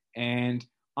side. And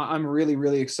I'm really,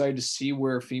 really excited to see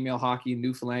where female hockey in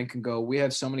Newfoundland can go. We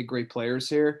have so many great players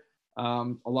here,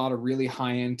 a lot of really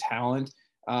high-end talent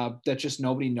that just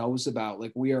nobody knows about.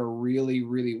 Like we are a really,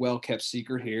 really well-kept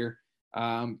secret here.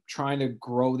 Trying to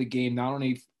grow the game, not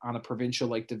only on a provincial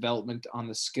like development on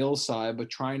the skill side,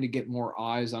 but trying to get more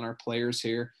eyes on our players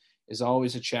here is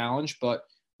always a challenge. But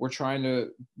we're trying to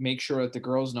make sure that the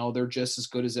girls know they're just as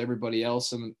good as everybody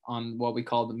else on what we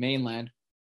call the mainland.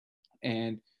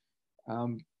 And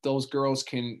those girls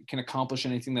can accomplish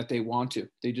anything that they want to.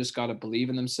 They just got to believe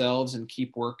in themselves and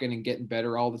keep working and getting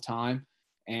better all the time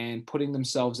and putting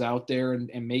themselves out there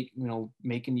and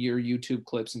making your YouTube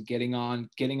clips and getting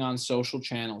on social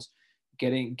channels,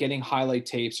 getting highlight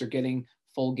tapes or getting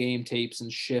full game tapes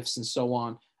and shifts and so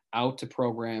on out to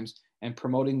programs and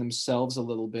promoting themselves a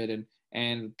little bit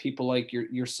and people like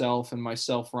yourself and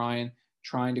myself, Ryan,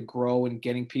 trying to grow and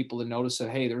getting people to notice that,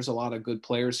 hey, there's a lot of good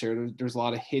players here. There's a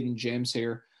lot of hidden gems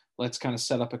here. Let's kind of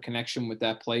set up a connection with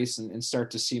that place and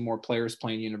start to see more players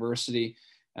playing university,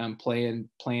 playing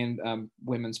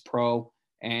women's pro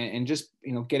and just,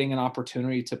 getting an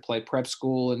opportunity to play prep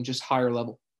school and just higher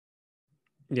level.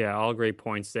 Yeah, all great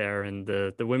points there. And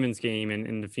the women's game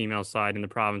and the female side in the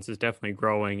province is definitely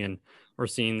growing. And we're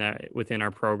seeing that within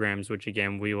our programs, which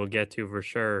again, we will get to for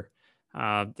sure.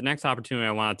 The next opportunity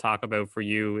I want to talk about for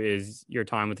you is your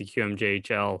time with the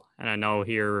QMJHL. And I know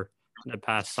here in the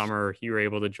past summer, you were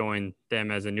able to join them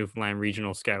as a Newfoundland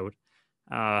regional scout.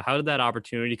 How did that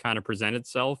opportunity kind of present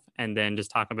itself? And then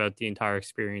just talk about the entire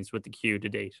experience with the Q to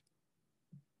date.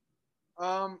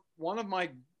 One of my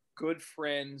good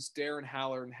friends, Darren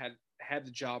Halloran, had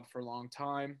the job for a long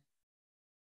time.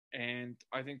 And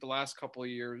I think the last couple of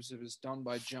years it was done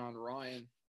by John Ryan.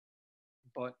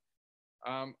 But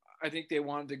I think they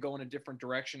wanted to go in a different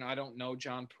direction. I don't know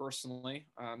John personally.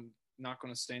 I'm not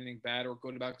going to say anything bad or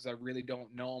good about because I really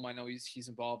don't know him. I know he's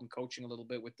involved in coaching a little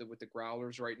bit with the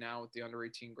Growlers right now, with the under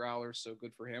 18 Growlers, so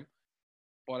good for him.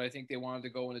 But I think they wanted to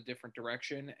go in a different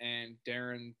direction. And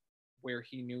Darren, where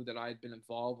he knew that I had been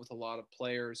involved with a lot of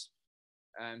players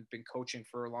and been coaching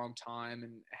for a long time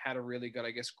and had a really good,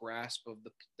 I guess, grasp of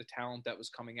the talent that was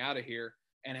coming out of here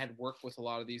and had worked with a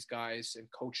lot of these guys and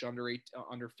coached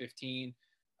under 15,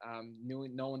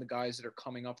 knowing the guys that are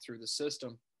coming up through the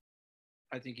system.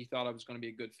 I think he thought I was going to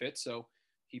be a good fit. So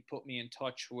he put me in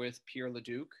touch with Pierre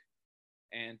Leduc.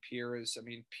 And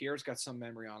Pierre's got some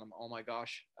memory on him. Oh my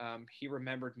gosh. He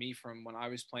remembered me from when I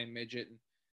was playing midget. And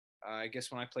I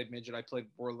guess when I played midget, I played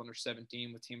World Under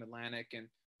 17 with Team Atlantic, and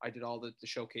I did all the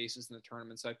showcases and the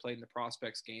tournaments. I played in the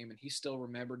prospects game, and he still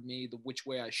remembered me, which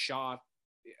way I shot.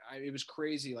 It was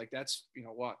crazy. Like that's,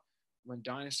 when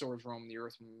dinosaurs roamed the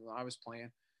earth when I was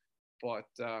playing. But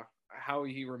how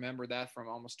he remembered that from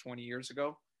almost 20 years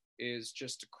ago is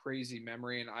just a crazy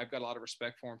memory. And I've got a lot of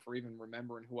respect for him for even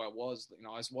remembering who I was.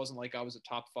 I wasn't like I was a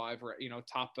top 5 or,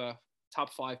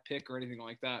 top 5 pick or anything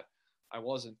like that. I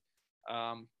wasn't.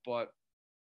 But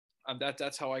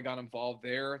that's how I got involved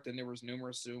there. Then there was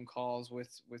numerous Zoom calls with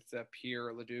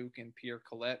Pierre Leduc and Pierre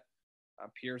Collette.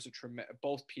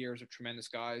 Both Pierres are tremendous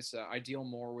guys. I deal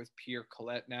more with Pierre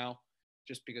Collette now,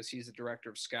 just because he's the director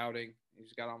of scouting.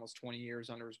 He's got almost 20 years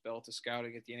under his belt of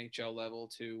scouting at the NHL level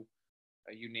to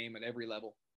you name it, every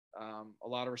level. A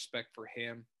lot of respect for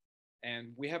him,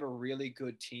 and we have a really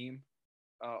good team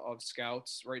of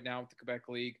scouts right now with the Quebec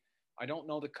League. I don't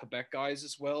know the Quebec guys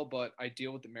as well, but I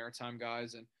deal with the Maritime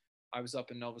guys, and I was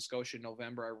up in Nova Scotia in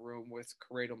November. I roomed with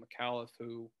Corrado McAuliffe,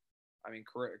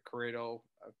 Corrado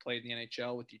played in the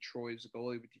NHL with Detroit. He was a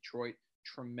goalie with Detroit.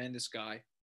 Tremendous guy.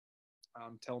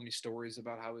 telling me stories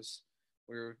about how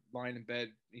we were lying in bed.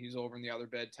 He's over in the other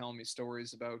bed telling me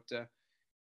stories about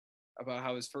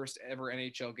how his first ever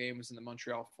NHL game was in the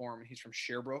Montreal Forum. He's from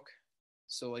Sherbrooke.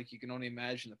 So like you can only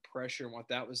imagine the pressure and what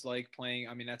that was like playing.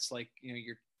 I mean, that's like,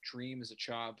 your dream as a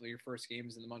child. Your first game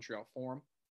is in the Montreal Forum.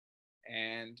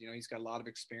 And, he's got a lot of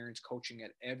experience coaching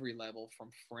at every level from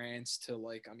France to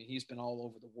he's been all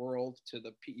over the world to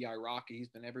the PEI Rocky. He's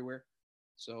been everywhere.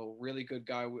 So really good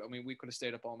guy. I mean, we could have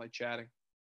stayed up all night chatting.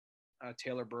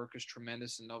 Taylor Burke is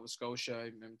tremendous in Nova Scotia.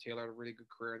 I mean, Taylor had a really good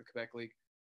career in the Quebec League.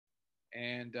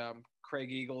 And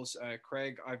Craig Eagles.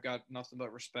 Craig, I've got nothing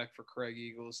but respect for Craig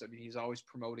Eagles. I mean, he's always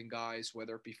promoting guys,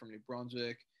 whether it be from New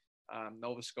Brunswick,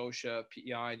 Nova Scotia,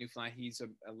 PEI, Newfoundland. He's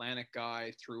an Atlantic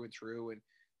guy through and through. And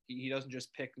he doesn't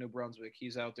just pick New Brunswick.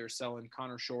 He's out there selling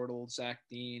Connor Shortle, Zach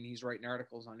Dean. He's writing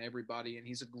articles on everybody. And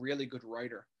he's a really good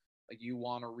writer. Like, you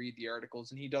want to read the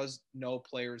articles. And he does know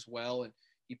players well. And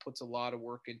he puts a lot of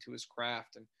work into his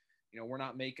craft. And, we're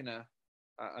not making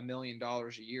 $1 million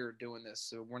a year doing this.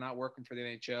 So we're not working for the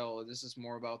NHL. This is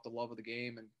more about the love of the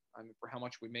game. And I mean, for how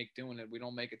much we make doing it, we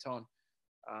don't make a ton.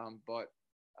 But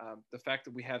the fact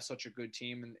that we have such a good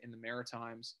team in the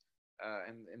Maritimes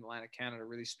and in Atlantic Canada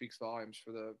really speaks volumes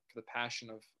for the passion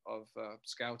of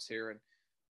scouts here. And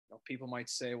people might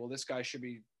say, well, this guy should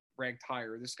be ranked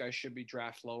higher. This guy should be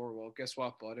drafted lower. Well, guess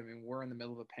what, bud? I mean, we're in the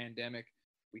middle of a pandemic.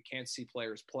 We can't see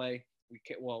players play.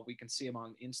 We can see them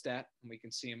on Instat, and we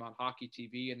can see them on Hockey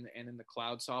TV and in the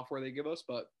cloud software they give us,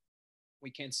 but we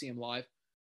can't see them live.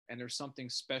 And there's something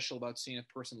special about seeing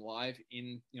a person live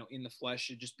in the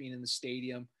flesh, just being in the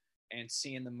stadium and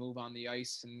seeing them move on the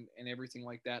ice and everything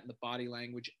like that, and the body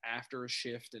language after a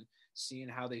shift and seeing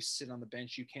how they sit on the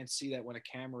bench. You can't see that when a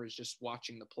camera is just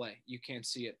watching the play. You can't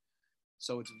see it.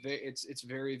 So it's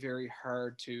very, very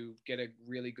hard to get a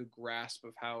really good grasp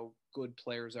of how good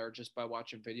players are just by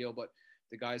watching video. But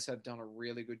the guys have done a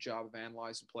really good job of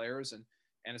analyzing players, and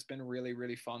it's been really,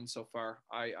 really fun so far.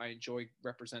 I enjoy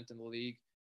representing the league,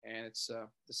 and it's the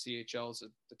CHL is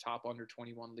the top under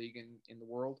 21 league in the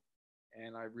world,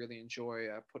 and I really enjoy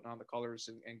putting on the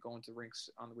colors and going to rinks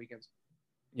on the weekends.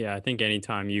 Yeah, I think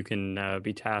anytime you can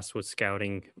be tasked with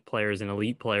scouting players and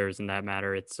elite players in that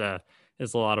matter, it's a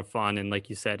lot of fun. And like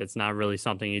you said, it's not really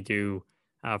something you do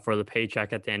for the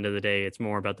paycheck at the end of the day. It's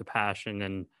more about the passion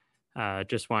and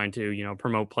just wanting to,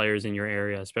 promote players in your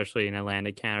area, especially in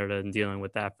Atlantic Canada, and dealing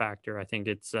with that factor. I think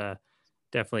it's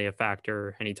definitely a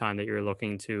factor anytime that you're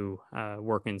looking to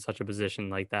work in such a position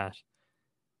like that.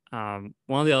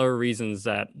 One of the other reasons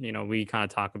that, we kind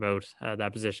of talk about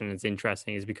that position is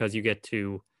interesting is because you get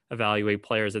to evaluate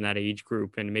players in that age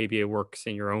group, and maybe it works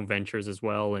in your own ventures as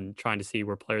well, and trying to see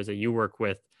where players that you work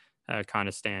with kind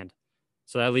of stand.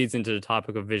 So that leads into the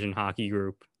topic of Vision Hockey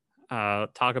Group.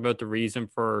 Talk about the reason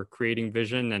for creating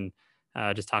Vision, and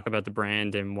just talk about the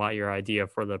brand and what your idea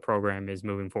for the program is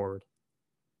moving forward.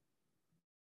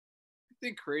 I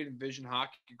think creating Vision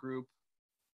Hockey Group,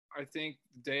 I think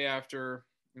the day after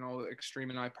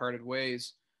Extreme and I parted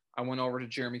ways, I went over to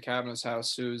Jeremy Kavanaugh's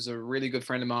house, who's a really good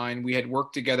friend of mine. We had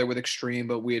worked together with Extreme,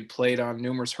 but we had played on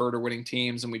numerous Herder winning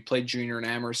teams, and we played junior in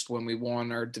Amherst when we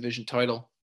won our division title.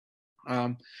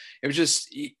 It was just,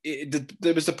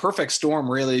 it was the perfect storm,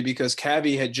 really, because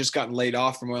Cavi had just gotten laid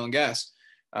off from oil and gas.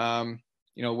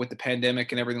 With the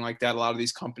pandemic and everything like that, a lot of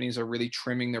these companies are really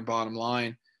trimming their bottom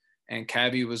line. And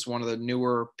Cavi was one of the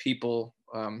newer people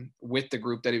with the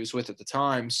group that he was with at the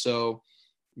time. So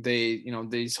they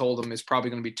told him it's probably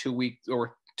going to be 2 weeks. We're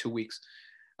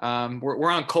on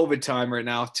COVID time right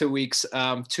now, 2 weeks,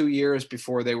 2 years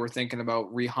before they were thinking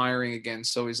about rehiring again.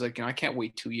 So he's like, I can't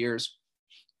wait 2 years.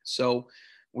 So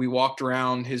we walked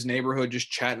around his neighborhood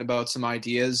just chatting about some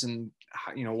ideas and,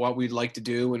 what we'd like to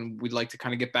do. And we'd like to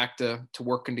kind of get back to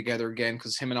working together again,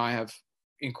 because him and I have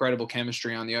incredible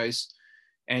chemistry on the ice.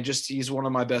 And just, he's one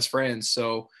of my best friends.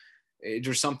 So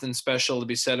there's something special to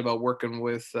be said about working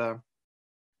with one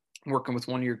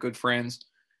of your good friends.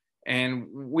 And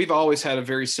we've always had a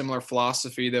very similar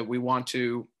philosophy that we want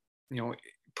to,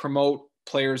 promote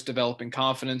players developing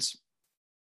confidence,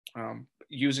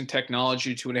 using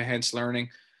technology to enhance learning,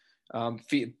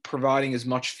 providing as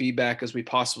much feedback as we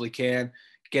possibly can,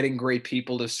 getting great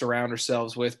people to surround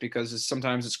ourselves with, because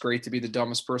sometimes it's great to be the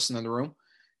dumbest person in the room,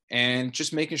 and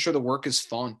just making sure the work is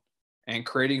fun and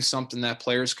creating something that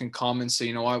players can come and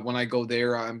say, when I go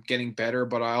there, I'm getting better,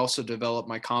 but I also develop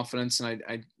my confidence, and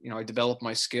I develop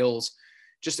my skills,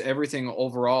 just everything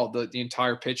overall, the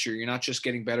entire picture. You're not just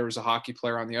getting better as a hockey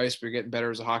player on the ice, but you're getting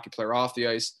better as a hockey player off the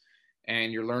ice.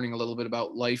 And you're learning a little bit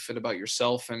about life and about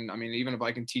yourself. And I mean, even if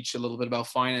I can teach you a little bit about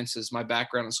finances, my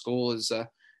background in school is I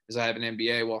have an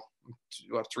MBA. Well,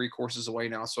 three courses away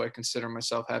now, so I consider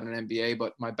myself having an MBA,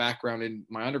 but my background in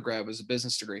my undergrad was a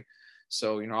business degree.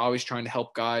 So, always trying to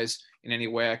help guys in any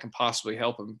way I can possibly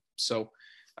help them. So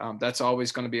that's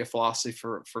always going to be a philosophy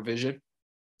for Vision.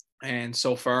 And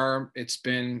so far, it's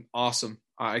been awesome.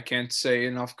 I can't say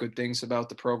enough good things about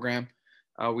the program.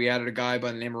 We added a guy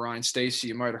by the name of Ryan Stacy.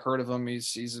 You might have heard of him.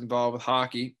 He's involved with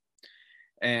hockey.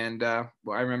 And I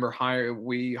remember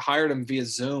we hired him via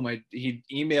Zoom. He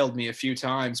emailed me a few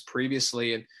times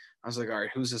previously, and I was like, all right,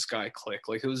 who's this guy? Click.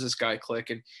 Like, who's this guy?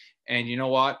 Click. And you know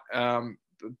what?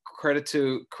 Credit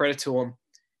to him.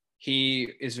 He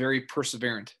is very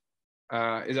perseverant.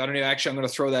 I'm going to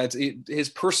throw that. His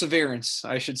perseverance,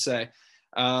 I should say,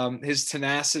 his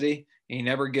tenacity. He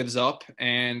never gives up.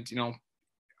 And,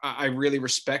 I really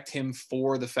respect him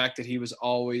for the fact that he was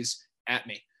always at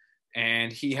me.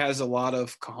 And he has a lot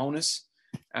of cojones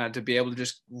to be able to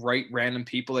just write random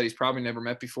people that he's probably never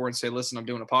met before and say, listen, I'm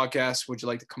doing a podcast. Would you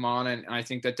like to come on? And I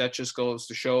think that just goes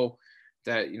to show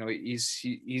that,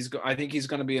 I think he's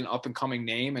going to be an up and coming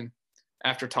name. And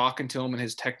after talking to him and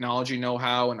his technology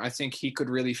know-how, and I think he could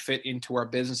really fit into our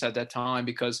business at that time,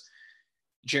 because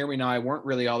Jeremy and I weren't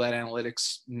really all that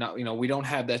analytics. We don't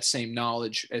have that same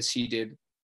knowledge as he did.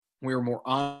 We were more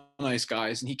on ice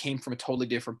guys, and he came from a totally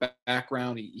different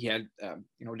background. He had,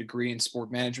 a degree in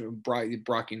sport management from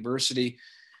Brock University,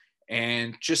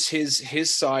 and just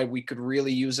his side, we could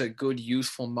really use a good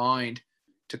youthful mind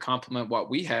to complement what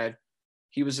we had.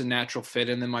 He was a natural fit.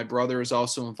 And then my brother is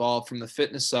also involved from the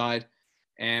fitness side.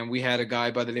 And we had a guy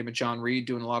by the name of John Reed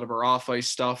doing a lot of our off ice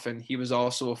stuff. And he was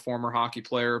also a former hockey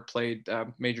player, played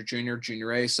major junior,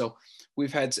 junior A. So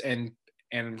we've had,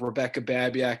 and Rebecca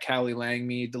Babiak, Callie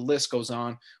Langmead, the list goes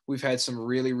on. We've had some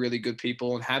really, really good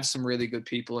people and have some really good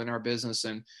people in our business.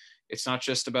 And it's not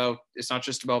just about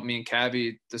me and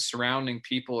Cavi. The surrounding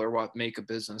people are what make a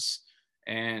business.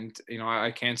 And,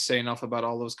 I can't say enough about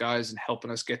all those guys and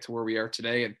helping us get to where we are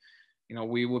today. And,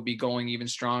 we would be going even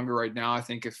stronger right now, I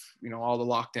think, if, all the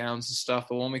lockdowns and stuff.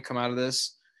 But when we come out of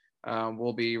this,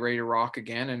 we'll be ready to rock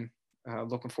again, and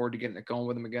looking forward to getting it going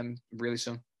with them again really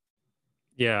soon.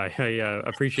 Yeah, I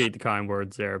appreciate the kind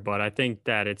words there, but I think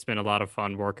that it's been a lot of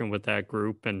fun working with that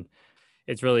group, and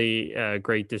it's really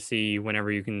great to see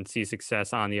whenever you can see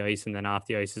success on the ice and then off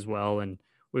the ice as well. And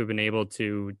we've been able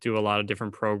to do a lot of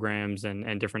different programs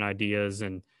and different ideas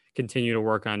and continue to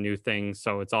work on new things.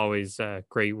 So it's always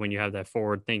great when you have that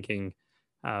forward thinking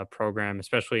program,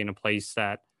 especially in a place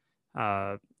that,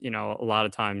 a lot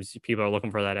of times people are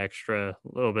looking for that extra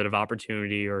little bit of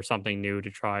opportunity or something new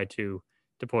to try to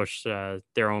push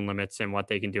their own limits and what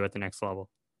they can do at the next level.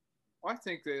 Well, I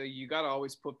think that you got to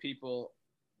always put people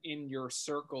in your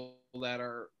circle that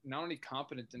are not only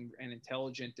competent and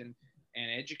intelligent and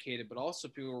educated, but also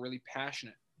people who are really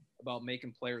passionate about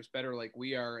making players better like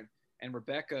we are. And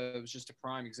Rebecca was just a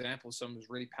prime example of someone who's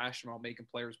really passionate about making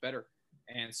players better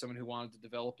and someone who wanted to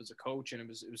develop as a coach. And it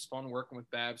was fun working with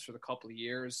Babs for the couple of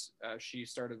years. She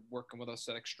started working with us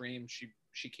at Extreme.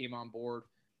 She came on board.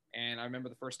 And I remember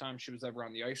the first time she was ever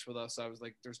on the ice with us, I was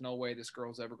like, there's no way this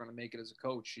girl's ever going to make it as a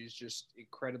coach. She's just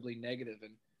incredibly negative.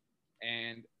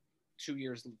 And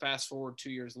fast forward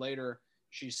 2 years later,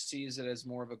 she sees it as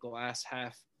more of a glass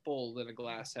half full than a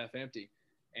glass half empty.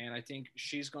 And I think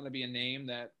she's going to be a name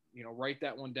that, write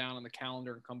that one down on the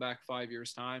calendar and come back 5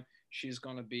 years time. She's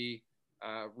going to be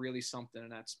really something in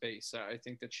that space. I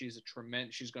think that she's going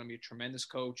to be a tremendous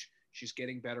coach. She's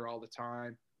getting better all the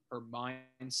time. Her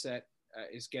mindset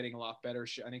is getting a lot better.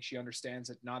 I think she understands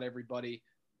that not everybody,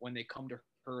 when they come to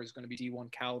her, is going to be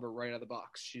D1 caliber right out of the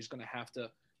box. She's going to have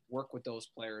to work with those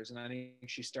players. And I think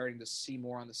she's starting to see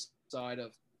more on the side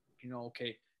of,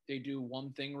 okay, they do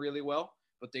one thing really well,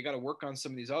 but they got to work on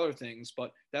some of these other things,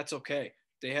 but that's okay.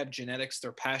 They have genetics.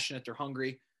 They're passionate. They're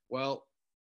hungry. Well,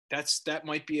 that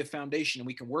might be a foundation, and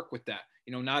we can work with that.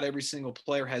 Not every single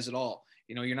player has it all.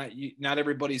 Not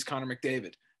everybody's Connor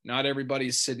McDavid. Not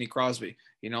everybody's Sidney Crosby.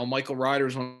 Michael Ryder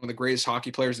is one of the greatest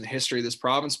hockey players in the history of this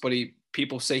province, but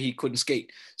people say he couldn't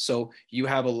skate. So you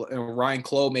have Ryan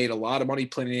Clough made a lot of money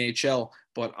playing in the NHL,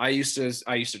 but I used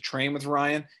to train with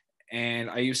Ryan, and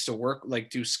I used to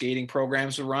do skating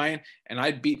programs with Ryan, and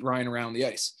I'd beat Ryan around the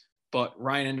ice. But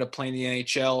Ryan ended up playing the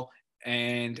NHL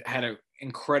and had an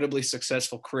incredibly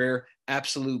successful career,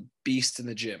 absolute beast in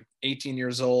the gym. 18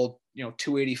 years old,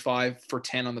 285 for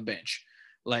 10 on the bench.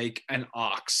 Like an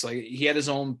ox. Like he had his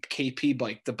own KP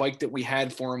bike. The bike that we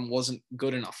had for him wasn't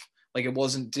good enough. Like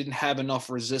didn't have enough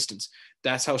resistance.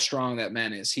 That's how strong that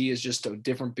man is. He is just a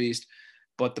different beast.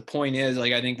 But the point is,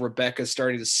 I think Rebecca's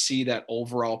starting to see that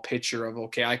overall picture of,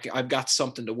 okay, I've got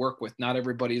something to work with. Not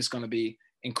everybody is going to be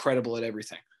incredible at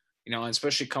everything. and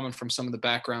especially coming from some of the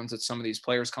backgrounds that some of these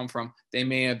players come from, they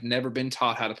may have never been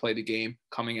taught how to play the game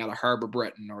coming out of Harbor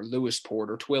Breton or Lewisport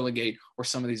or Twillingate or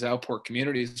some of these outport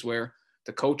communities where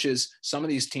the coaches, some of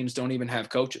these teams don't even have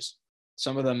coaches.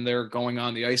 Some of them, they're going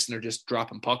on the ice and they're just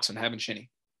dropping pucks and having shinny.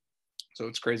 So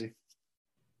it's crazy.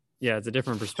 Yeah, it's a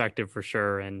different perspective for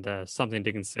sure, and something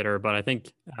to consider. But I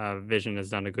think Vision has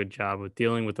done a good job with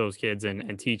dealing with those kids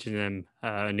and teaching them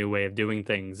a new way of doing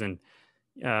things. And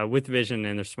with Vision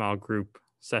and their small group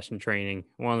session training,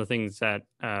 one of the things that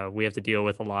we have to deal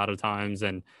with a lot of times,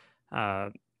 and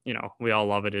we all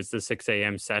love it, is the 6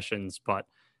 a.m. sessions. But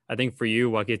I think for you,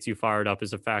 what gets you fired up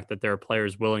is the fact that there are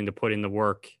players willing to put in the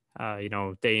work,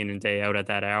 day in and day out at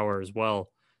that hour as well.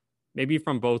 Maybe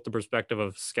from both the perspective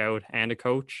of scout and a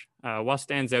coach, what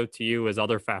stands out to you as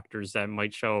other factors that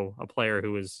might show a player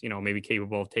who is, maybe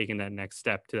capable of taking that next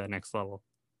step to that next level?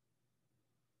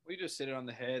 We just hit it on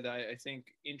the head. I think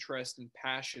interest and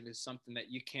passion is something that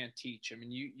you can't teach. I mean,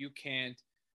 you can't,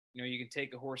 you can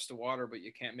take a horse to water, but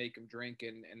you can't make him drink.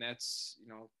 And that's,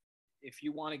 if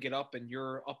you want to get up and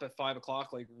you're up at 5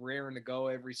 o'clock, like raring to go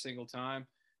every single time,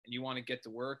 and you want to get to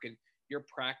work and you're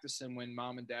practicing when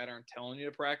mom and dad aren't telling you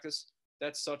to practice,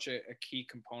 that's such a key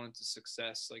component to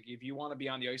success. Like if you want to be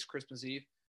on the ice Christmas Eve,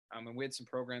 and we had some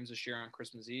programs this year on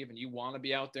Christmas Eve, and you want to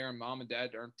be out there and mom and dad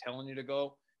aren't telling you to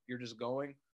go, you're just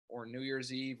going. Or New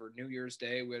Year's Eve or New Year's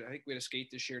Day. I think we had a skate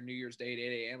this year, New Year's Day at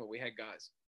 8 a.m., but we had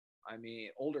guys. I mean,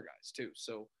 older guys too.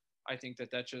 So I think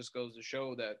that just goes to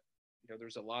show that,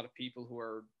 there's a lot of people who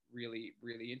are really,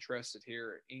 really interested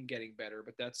here in getting better.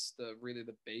 But that's really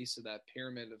the base of that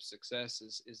pyramid of success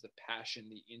is the passion,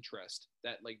 the interest,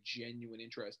 that like genuine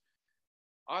interest.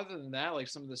 Other than that, like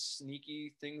some of the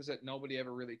sneaky things that nobody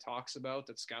ever really talks about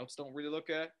that scouts don't really look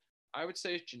at, I would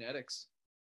say it's genetics.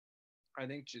 I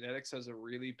think genetics has a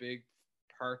really big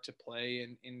part to play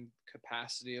in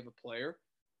capacity of a player.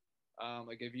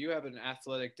 Like if you have an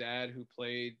athletic dad who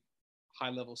played high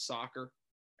level soccer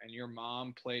and your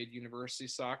mom played university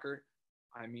soccer,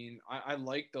 I mean, I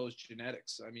like those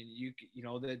genetics. I mean,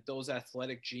 that those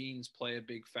athletic genes play a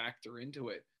big factor into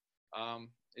it.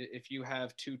 If you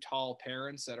have two tall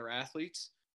parents that are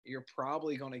athletes, you're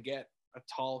probably going to get a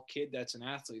tall kid that's an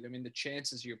athlete. I mean, the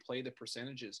chances you play the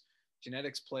percentages.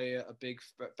 Genetics play a big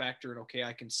factor in, okay,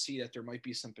 I can see that there might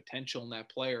be some potential in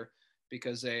that player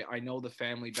because I know the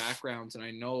family backgrounds and I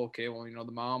know, okay, well,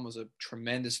 the mom was a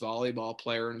tremendous volleyball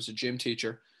player and was a gym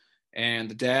teacher and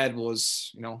the dad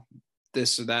was,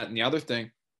 this or that and the other thing.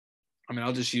 I mean,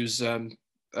 I'll just use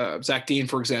Zach Dean,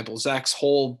 for example. Zach's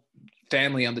whole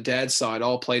family on the dad's side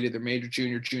all played either major,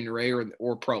 junior A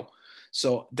or pro.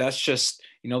 So that's just,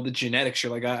 the genetics.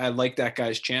 You're like, I like that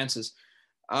guy's chances.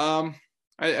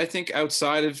 I think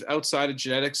outside of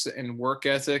genetics and work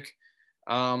ethic,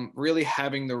 really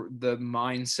having the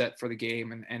mindset for the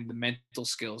game and the mental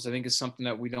skills, I think is something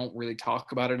that we don't really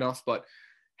talk about enough, but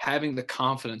having the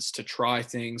confidence to try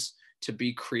things, to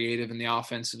be creative in the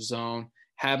offensive zone,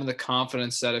 having the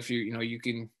confidence that if you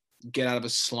can get out of a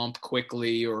slump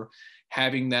quickly, or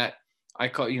having that,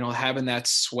 having that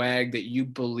swag that you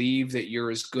believe that you're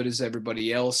as good as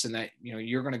everybody else and that,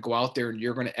 you're going to go out there and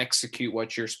you're going to execute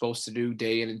what you're supposed to do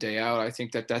day in and day out. I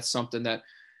think that that's something that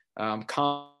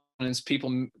confidence,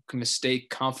 people can mistake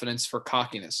confidence for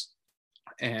cockiness.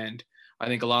 And I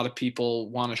think a lot of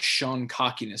people want to shun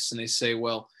cockiness and they say,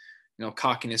 well,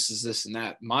 cockiness is this and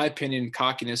that. My opinion,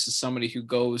 cockiness is somebody who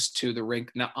goes to the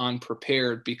rink not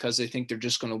unprepared because they think they're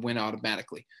just going to win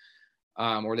automatically.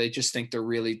 Or they just think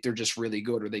they're just really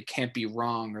good, or they can't be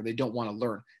wrong, or they don't want to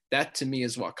learn. That to me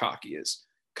is what cocky is.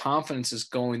 Confidence is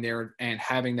going there and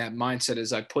having that mindset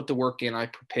is I put the work in, I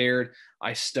prepared,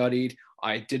 I studied,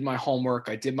 I did my homework,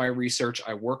 I did my research,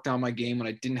 I worked on my game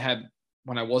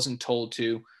when I wasn't told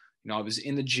to. I was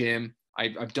in the gym,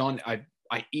 I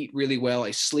eat really well,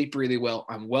 I sleep really well,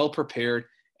 I'm well prepared,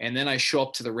 and then I show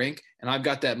up to the rink and I've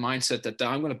got that mindset that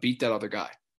I'm going to beat that other guy.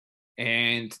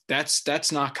 And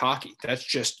that's not cocky. That's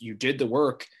just, you did the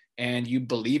work and you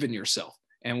believe in yourself.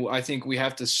 And I think we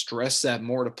have to stress that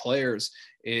more to players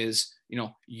is,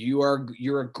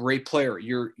 you're a great player.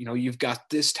 You've got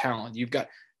this talent.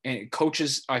 And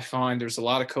coaches, I find there's a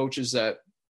lot of coaches that,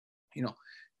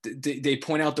 they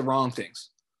point out the wrong things.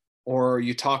 Or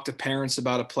you talk to parents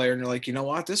about a player and you're like, you know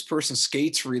what, this person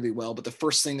skates really well. But the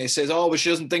first thing they say is, oh, but she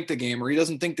doesn't think the game, or he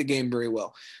doesn't think the game very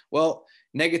well. Well,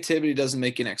 negativity doesn't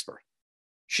make you an expert.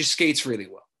 She skates really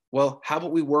well. Well, how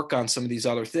about we work on some of these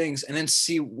other things and then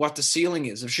see what the ceiling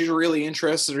is? If she's really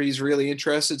interested or he's really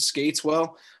interested, skates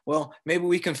well, maybe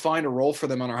we can find a role for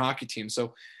them on our hockey team.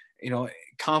 So,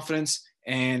 confidence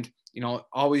and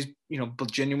always,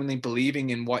 genuinely believing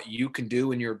in what you can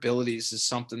do and your abilities is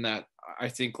something that I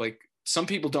think like some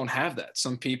people don't have that.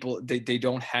 Some people, they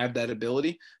don't have that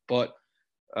ability. But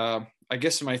I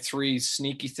guess my three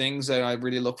sneaky things that I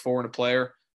really look for in a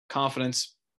player: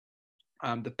 confidence,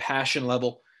 the passion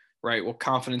level, right? Well,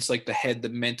 confidence, like the head, the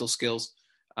mental skills,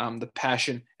 the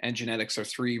passion, and genetics are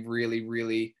three really,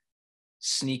 really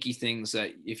sneaky things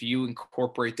that if you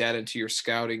incorporate that into your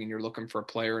scouting and you're looking for a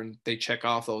player and they check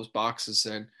off those boxes,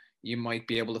 then you might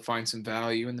be able to find some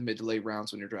value in the mid to late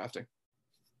rounds when you're drafting.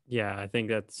 Yeah, I think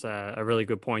that's a really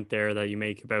good point there that you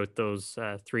make about those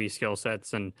three skill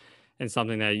sets, and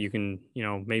something that you can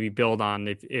maybe build on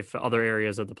if other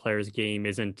areas of the player's game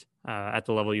isn't at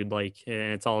the level you'd like, and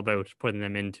it's all about putting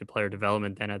them into player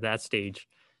development. Then at that stage,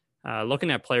 looking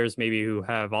at players maybe who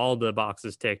have all the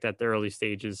boxes ticked at the early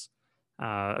stages.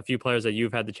 A few players that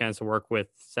you've had the chance to work with,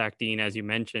 Zach Dean, as you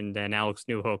mentioned, and Alex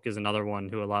Newhook is another one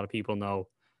who a lot of people know.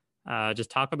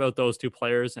 Just talk about those two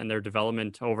players and their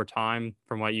development over time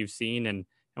from what you've seen, and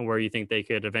where you think they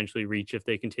could eventually reach if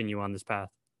they continue on this path.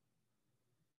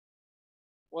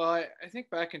 Well, I think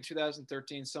back in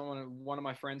 2013, one of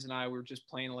my friends and I, we were just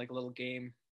playing like a little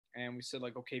game, and we said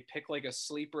like, okay, pick like a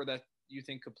sleeper that you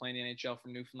think could play in the NHL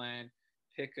from Newfoundland.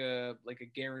 Pick a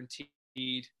guaranteed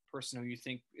person who you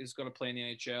think is going to play in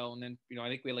the NHL, and then I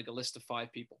think we had like a list of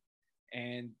 5 people,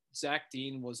 and Zach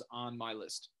Dean was on my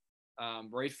list.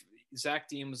 Right, Zach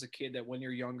Dean was a kid that when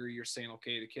you're younger, you're saying,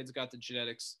 okay, the kid's got the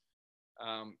genetics.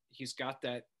 He's got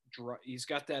that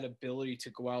ability to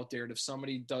go out there, and if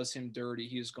somebody does him dirty,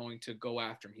 he is going to go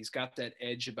after him. He's got that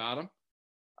edge about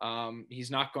him.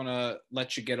 He's not going to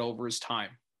let you get over his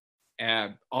time.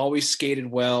 Always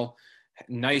skated well,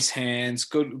 nice hands,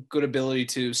 good ability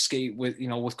to skate with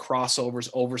crossovers,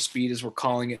 over speed as we're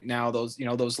calling it now.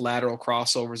 Those lateral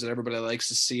crossovers that everybody likes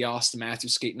to see. Austin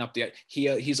Matthews skating up the ice.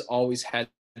 He's always had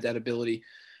that ability.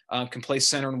 Can play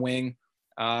center and wing.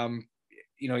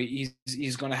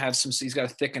 He's going to have he's got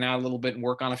to thicken out a little bit and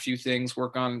work on a few things,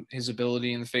 work on his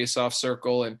ability in the face-off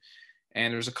circle. And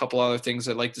there's a couple other things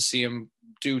I'd like to see him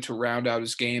do to round out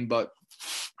his game. But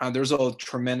there's a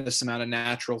tremendous amount of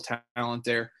natural talent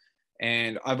there.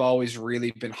 And I've always really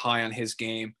been high on his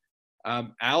game.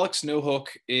 Alex Newhook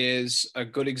is a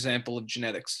good example of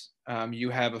genetics. You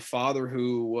have a father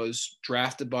who was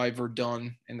drafted by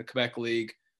Verdun in the Quebec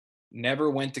League,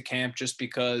 never went to camp just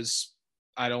because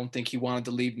I don't think he wanted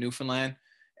to leave Newfoundland.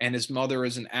 And his mother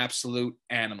is an absolute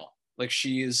animal. Like,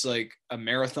 she is like a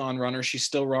marathon runner. She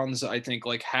still runs, I think,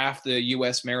 like half the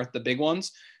U.S. marathon, the big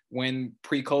ones. When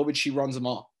pre-COVID, she runs them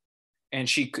all. And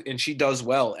she does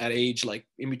well at age like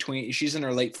in between. She's in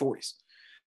her late 40s.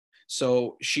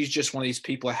 So she's just one of these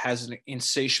people that has an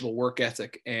insatiable work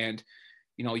ethic. And,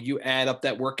 you add up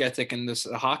that work ethic and this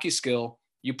hockey skill,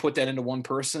 you put that into one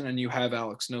person and you have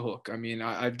Alex Newhook. I mean,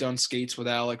 I've done skates with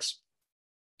Alex.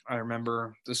 I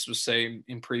remember this was, say,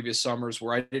 in previous summers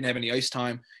where I didn't have any ice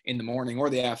time in the morning or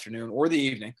the afternoon or the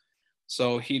evening.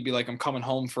 So he'd be like, I'm coming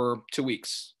home for 2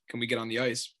 weeks. Can we get on the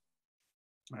ice?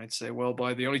 I'd say, well,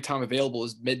 by the only time available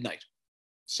is midnight.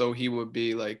 So he would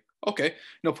be like, okay,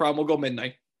 no problem. We'll go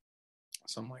midnight.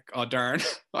 So I'm like, oh, darn.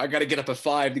 I got to get up at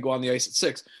 5 to go on the ice at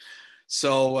 6.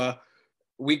 So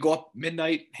we go up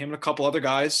midnight, him and a couple other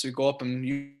guys. We go up, and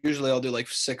usually I'll do like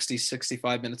 60,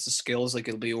 65 minutes of skills. Like,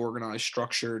 it'll be organized,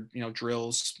 structured,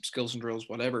 drills, skills and drills,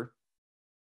 whatever.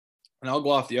 And I'll go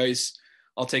off the ice.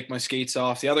 I'll take my skates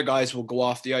off. The other guys will go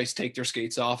off the ice, take their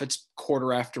skates off. It's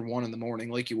 1:15 in the morning,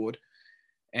 like you would.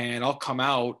 And I'll come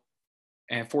out,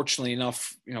 and fortunately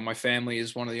enough, my family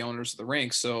is one of the owners of the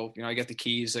rink. So, I get the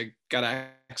keys, I got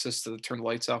access to turn the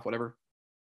lights off, whatever.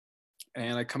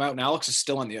 And I come out, and Alex is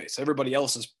still on the ice. Everybody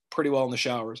else is pretty well in the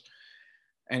showers.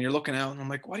 And you're looking out, and I'm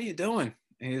like, what are you doing?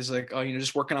 And he's like, oh,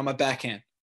 just working on my backhand.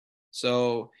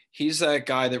 So he's that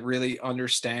guy that really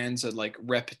understands that, like,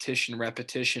 repetition,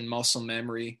 muscle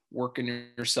memory, working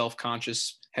your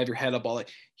self-conscious, have your head up all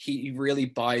that. He really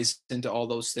buys into all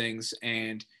those things,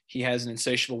 and he has an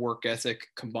insatiable work ethic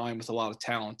combined with a lot of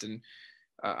talent. And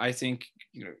I think,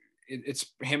 it's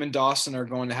him and Dawson are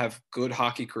going to have good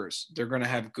hockey careers. They're going to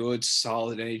have good,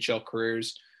 solid NHL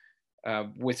careers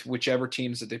with whichever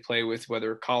teams that they play with,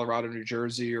 whether Colorado, New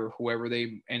Jersey, or whoever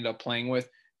they end up playing with.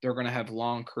 They're going to have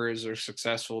long careers that are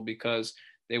successful because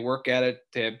they work at it.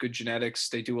 They have good genetics.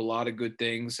 They do a lot of good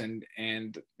things. And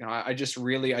I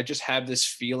just have this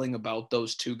feeling about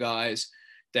those two guys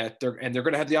that they're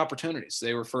going to have the opportunities.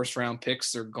 They were first round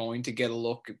picks. They're going to get a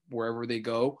look wherever they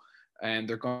go, and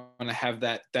they're going to have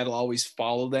that'll always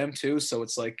follow them too. So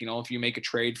it's like, if you make a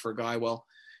trade for a guy, well,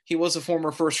 he was a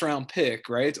former first round pick,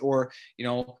 right? Or,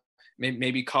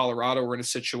 maybe Colorado were in a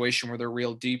situation where they're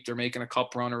real deep, they're making a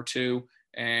cup run or two,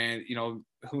 and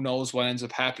who knows what ends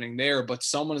up happening there. But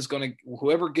someone is going to,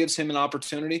 whoever gives him an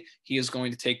opportunity, he is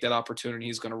going to take that opportunity.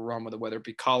 He's going to run with it, whether it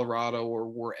be Colorado or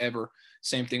wherever.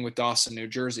 Same thing with Dawson, New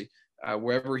Jersey.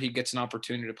 Wherever he gets an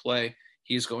opportunity to play,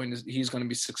 he's going to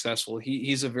be successful.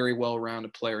 He's a very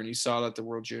well-rounded player, and you saw that at the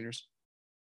World Juniors.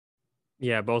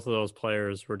 Yeah, both of those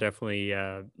players were definitely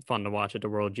fun to watch at the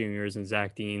World Juniors, and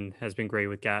Zach Dean has been great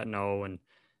with Gatineau. And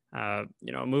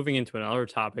moving into another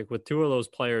topic, with two of those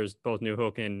players, both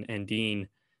Newhook and Dean,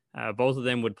 both of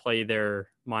them would play their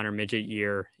minor midget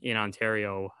year in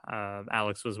Ontario.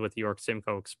 Alex was with the York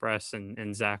Simcoe Express,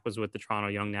 and Zach was with the Toronto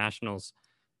Young Nationals.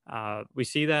 We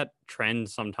see that trend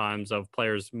sometimes of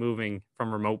players moving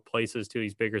from remote places to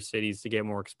these bigger cities to get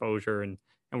more exposure and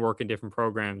work in different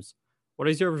programs. What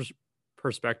is your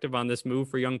perspective on this move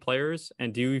for young players?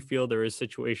 And do you feel there is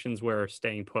situations where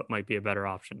staying put might be a better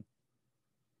option?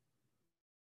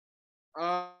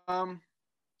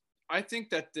 I think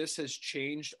that this has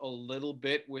changed a little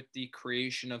bit with the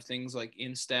creation of things like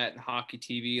Instat and Hockey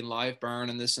TV and Live Burn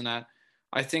and this and that.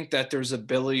 I think that there's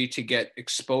ability to get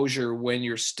exposure when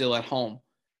you're still at home.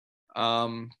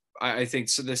 I think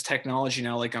so. This technology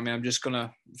now, like, I mean, I'm just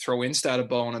gonna throw Instat a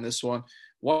bone on this one.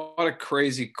 What a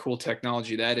crazy cool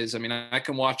technology that is. I mean, I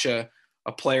can watch a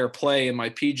player play in my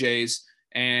PJs,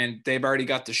 and they've already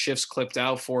got the shifts clipped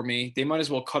out for me. They might as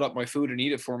well cut up my food and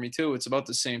eat it for me too. It's about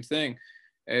the same thing.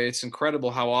 It's incredible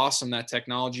how awesome that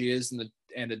technology is, and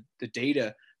the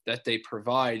data that they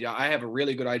provide. I have a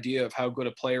really good idea of how good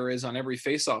a player is on every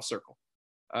faceoff circle.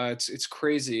 It's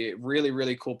crazy. Really,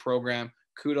 really cool program.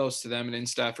 Kudos to them and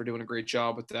Instat for doing a great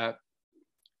job with that.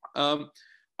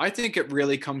 I think it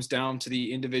really comes down to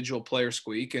the individual player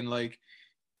squeak. And like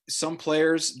some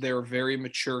players, they're very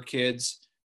mature kids.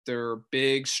 They're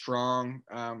big, strong.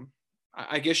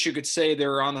 I guess you could say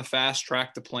they're on the fast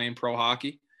track to playing pro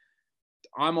hockey.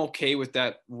 I'm okay with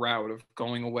that route of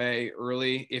going away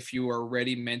early if you are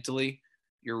ready mentally,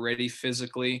 you're ready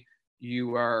physically,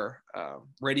 you are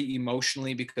ready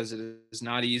emotionally, because it is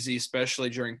not easy, especially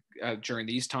during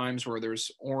these times where there's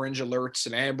orange alerts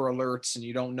and amber alerts, and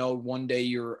you don't know, one day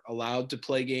you're allowed to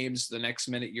play games, the next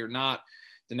minute you're not,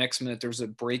 the next minute there's a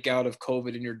breakout of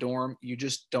COVID in your dorm. You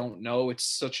just don't know. It's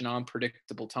such an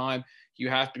unpredictable time. You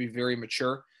have to be very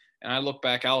mature. And I look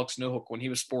back, Alex Newhook, when he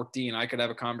was 14, I could have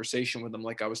a conversation with him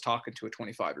like I was talking to a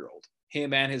 25-year-old.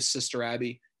 Him and his sister,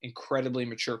 Abby, incredibly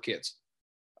mature kids.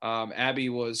 Abby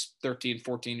was 13,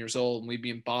 14 years old, and we'd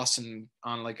be in Boston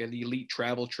on like an elite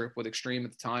travel trip with Extreme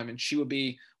at the time. And she would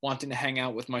be wanting to hang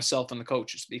out with myself and the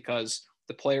coaches because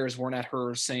the players weren't at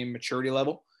her same maturity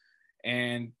level.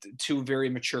 And two very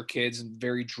mature kids and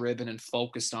very driven and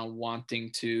focused on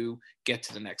wanting to get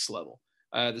to the next level.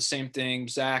 The same thing,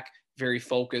 Zach, very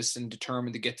focused and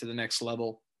determined to get to the next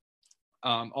level.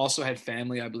 Also had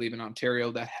family, I believe, in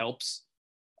Ontario. That helps.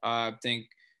 I think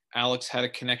Alex had a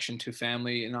connection to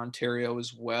family in Ontario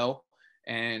as well.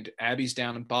 And Abby's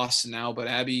down in Boston now, but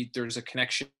Abby, there's a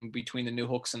connection between the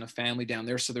Newhooks and the family down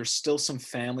there. So there's still some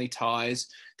family ties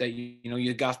that,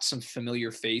 you got some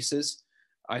familiar faces.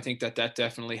 I think that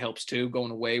definitely helps too.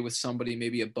 Going away with somebody,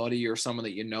 maybe a buddy or someone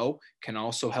that can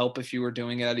also help if you were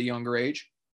doing it at a younger age.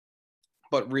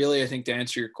 But really, I think to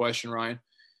answer your question, Ryan,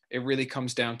 it really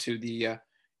comes down to the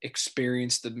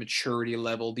experience, the maturity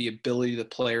level, the ability of the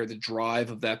player, the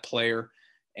drive of that player,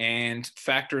 and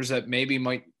factors that maybe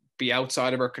might be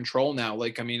outside of our control now.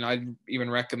 Like, I mean, I'd even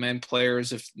recommend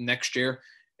players, if next year,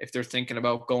 if they're thinking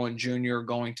about going junior,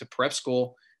 going to prep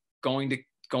school, going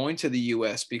to the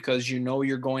US, because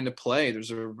you're going to play.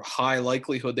 There's a high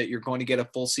likelihood that you're going to get a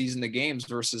full season of games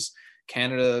versus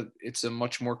Canada. It's a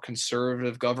much more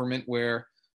conservative government where,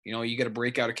 you get a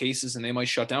breakout of cases and they might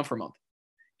shut down for a month.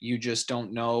 You just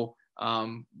don't know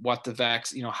what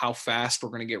the how fast we're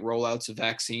going to get rollouts of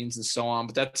vaccines and so on.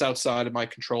 But that's outside of my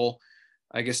control.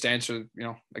 I guess to answer,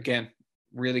 again,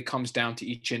 really comes down to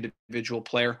each individual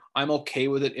player. I'm okay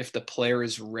with it if the player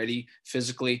is ready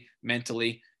physically,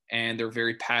 mentally, and they're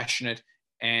very passionate.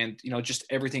 And, just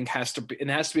everything has to be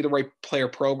the right player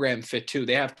program fit too.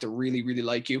 They have to really, really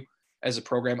like you as a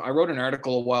program. I wrote an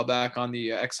article a while back on the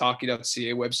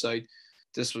xhockey.ca website.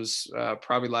 This was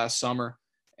probably last summer.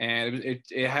 And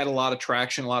it had a lot of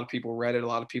traction. A lot of people read it. A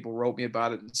lot of people wrote me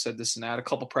about it and said this and that. A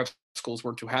couple prep schools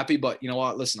weren't too happy, but you know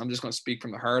what? Listen, I'm just going to speak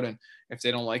from the heart. And if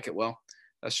they don't like it, well,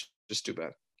 that's just too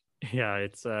bad. Yeah,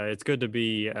 it's good to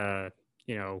be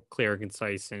clear and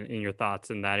concise in your thoughts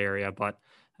in that area. But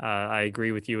I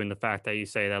agree with you in the fact that you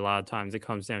say that a lot of times it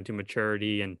comes down to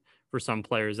maturity, and for some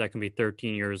players that can be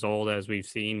 13 years old, as we've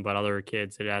seen, but other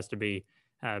kids it has to be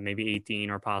maybe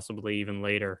 18 or possibly even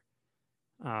later.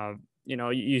 Uh,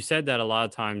 you said that a lot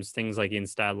of times things like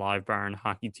Instat Live Bar and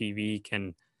Hockey TV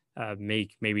can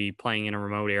make maybe playing in a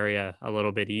remote area a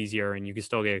little bit easier, and you can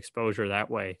still get exposure that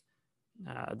way.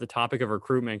 The topic of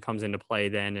recruitment comes into play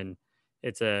then, and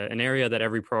it's an area that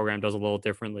every program does a little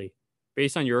differently.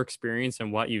 Based on your experience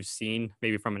and what you've seen,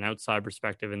 maybe from an outside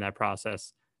perspective in that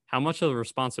process, how much of the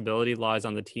responsibility lies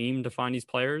on the team to find these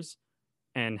players?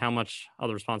 And how much of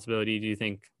the responsibility do you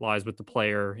think lies with the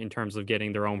player in terms of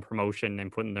getting their own promotion and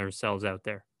putting themselves out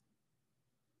there?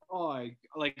 Oh,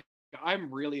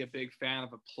 I'm really a big fan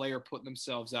of a player putting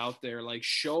themselves out there. Like,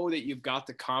 show that you've got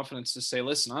the confidence to say,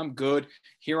 "Listen, I'm good.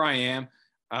 Here I am.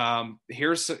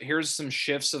 Here's some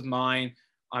shifts of mine.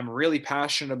 I'm really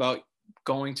passionate about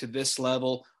going to this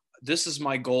level. This is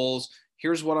my goals.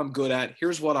 Here's what I'm good at.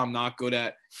 Here's what I'm not good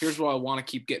at. Here's what I want to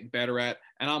keep getting better at.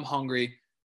 And I'm hungry.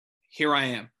 Here I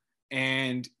am."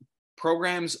 And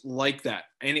programs like that,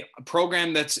 any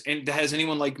program that has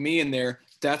anyone like me in there,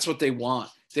 that's what they want.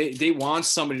 They want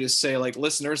somebody to say, like,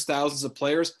 "Listen, there's thousands of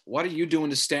players. What are you doing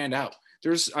to stand out?"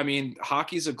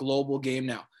 Hockey's a global game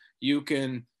now. You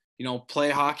can, play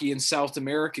hockey in South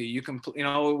America. You can, we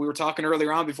were talking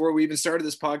earlier on before we even started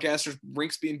this podcast, there's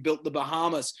rinks being built in the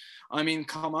Bahamas. I mean,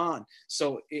 come on.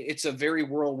 So it's a very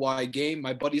worldwide game.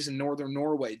 My buddy's in Northern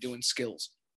Norway doing skills.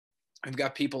 I've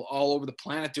got people all over the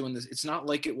planet doing this. It's not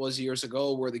like it was years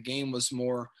ago where the game was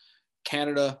more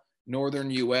Canada,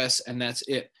 Northern US, and that's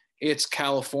it. It's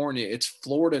California. It's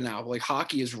Florida now. Like,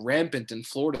 hockey is rampant in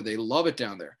Florida. They love it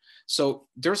down there. So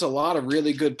there's a lot of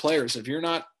really good players. If you're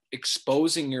not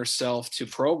exposing yourself to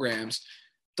programs,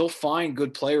 they'll find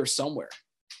good players somewhere,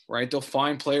 right? They'll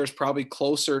find players probably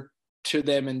closer to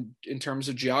them in terms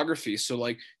of geography. So,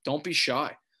 like, don't be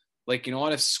shy. Like, you know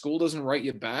what? If school doesn't write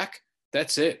you back,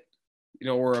 that's it.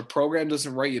 Or a program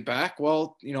doesn't write you back,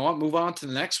 well, I'll move on to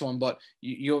the next one. But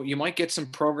you might get some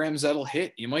programs that'll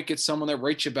hit. You might get someone that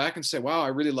writes you back and say, "Wow, I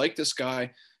really like this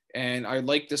guy, and I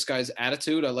like this guy's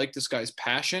attitude. I like this guy's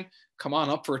passion. Come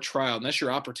on up for a trial." And that's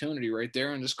your opportunity right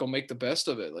there, and just go make the best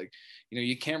of it. Like,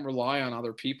 you can't rely on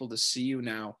other people to see you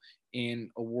now in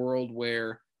a world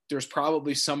where there's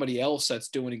probably somebody else that's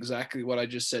doing exactly what I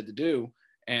just said to do,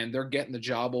 and they're getting the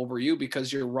job over you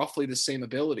because you're roughly the same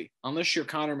ability. Unless you're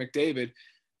Connor McDavid,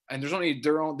 and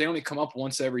they only come up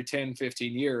once every 10,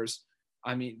 15 years.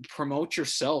 I mean, promote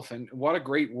yourself. And what a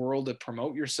great world to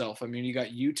promote yourself. I mean, you got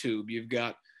YouTube, you've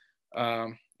got,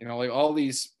 like all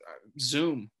these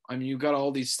Zoom. I mean, you've got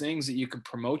all these things that you can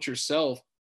promote yourself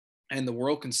and the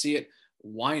world can see it.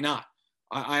 Why not?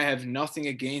 I have nothing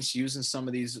against using some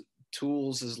of these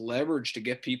tools as leverage to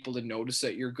get people to notice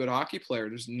that you're a good hockey player.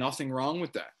 There's nothing wrong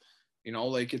with that.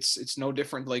 Like, it's no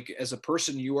different. Like, as a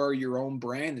person, you are your own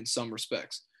brand in some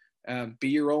respects. Be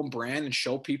your own brand and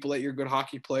show people that you're a good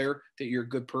hockey player, that you're a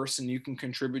good person. You can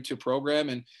contribute to a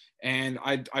program, and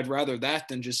I'd rather that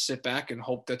than just sit back and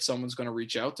hope that someone's going to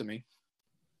reach out to me.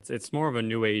 It's more of a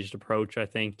new aged approach, I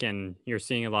think, and you're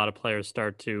seeing a lot of players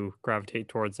start to gravitate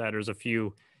towards that. There's a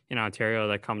few in Ontario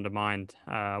that come to mind.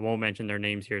 I won't mention their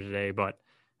names here today, but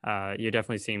you're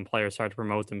definitely seeing players start to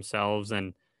promote themselves,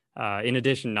 and in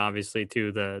addition, obviously,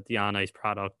 to the on ice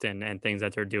product and things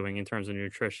that they're doing in terms of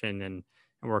nutrition and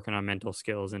working on mental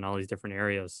skills in all these different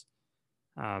areas.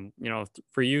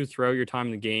 For you throughout your time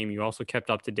in the game, you also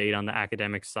kept up to date on the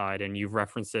academic side, and you've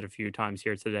referenced it a few times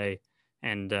here today,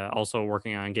 and also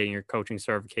working on getting your coaching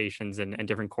certifications and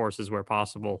different courses where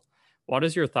possible. What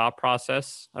is your thought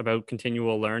process about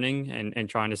continual learning and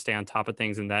trying to stay on top of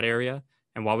things in that area?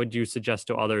 And what would you suggest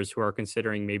to others who are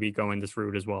considering maybe going this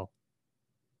route as well?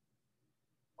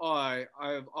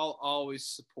 I'll always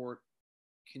support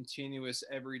continuous,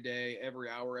 every day, every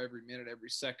hour, every minute, every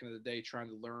second of the day, trying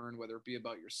to learn, whether it be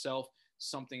about yourself,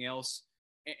 something else,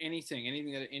 anything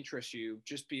that interests you.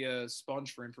 Just be a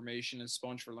sponge for information and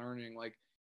sponge for learning. Like,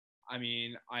 I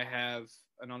mean, I have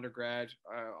an undergrad.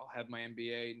 I'll have my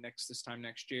MBA this time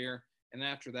next year. And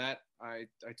after that, I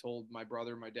told my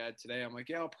brother, my dad today, I'm like,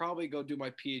 yeah, I'll probably go do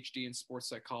my PhD in sports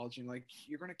psychology. And like,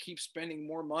 you're going to keep spending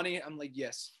more money? I'm like,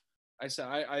 yes. I said,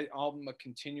 I'm a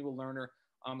continual learner.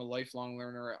 I'm a lifelong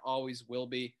learner. I always will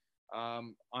be.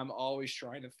 I'm always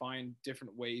trying to find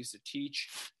different ways to teach,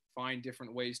 find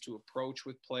different ways to approach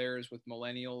with players, with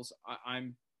millennials.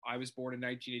 I was born in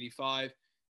 1985.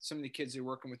 Some of the kids they're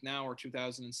working with now are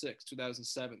 2006,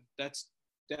 2007. That's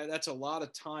a lot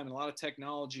of time and a lot of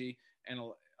technology, and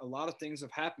a lot of things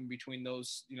have happened between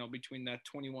those, between that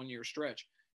 21-year stretch.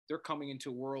 They're coming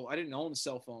into a world. I didn't own a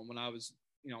cell phone when I was,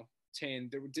 10.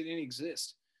 There didn't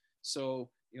exist. So,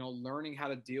 learning how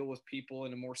to deal with people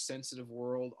in a more sensitive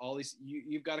world, all these,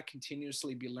 you've got to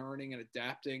continuously be learning and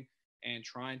adapting and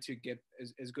trying to get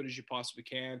as good as you possibly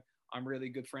can. I'm really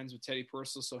good friends with Teddy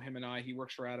Purcell, so he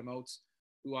works for Adam Oates,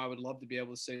 who I would love to be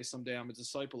able to say someday I'm a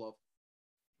disciple of,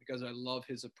 because I love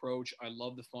his approach. I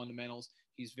love the fundamentals.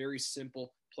 He's very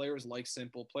simple. Players like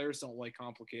simple. Players don't like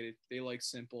complicated. They like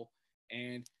simple,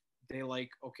 and they like,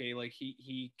 okay, like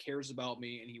he cares about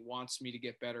me and he wants me to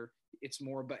get better. It's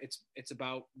more about it's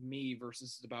about me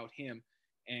versus it's about him.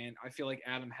 And I feel like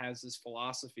Adam has this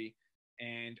philosophy,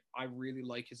 and I really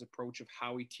like his approach of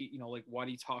how like what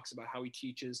he talks about, how he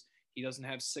teaches. He doesn't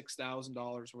have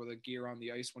 $6,000 worth of gear on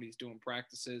the ice when he's doing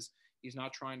practices. He's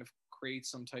not trying to create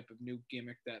some type of new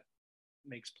gimmick that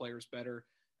makes players better.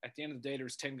 At the end of the day,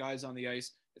 there's 10 guys on the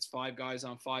ice. It's 5 guys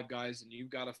on 5 guys, and you've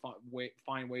got to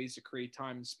find ways to create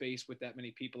time and space with that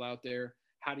many people out there.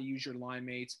 How to use your line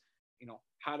mates,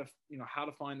 how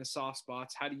to find the soft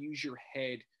spots, how to use your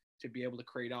head to be able to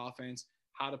create offense,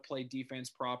 how to play defense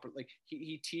properly. Like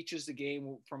he teaches the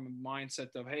game from a mindset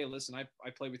of, hey, listen, I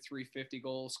play with 350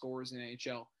 goal scorers in the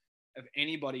NHL. If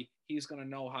anybody, he's going to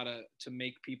know how to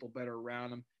make people better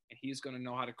around him, and he's going to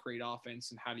know how to create offense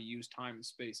and how to use time and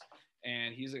space.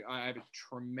 And I have a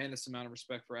tremendous amount of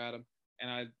respect for Adam. And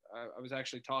I was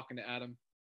actually talking to Adam,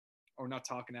 or not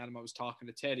talking to Adam, I was talking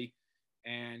to Teddy,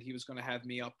 and he was going to have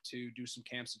me up to do some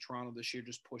camps in Toronto this year,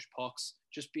 just push pucks,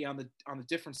 just be on the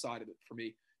different side of it for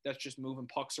me. That's just moving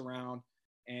pucks around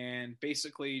and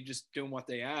basically just doing what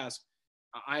they ask.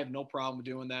 I have no problem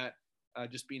doing that,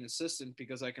 just being assistant,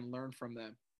 because I can learn from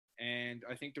them. And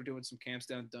I think they're doing some camps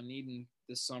down in Dunedin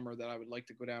this summer that I would like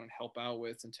to go down and help out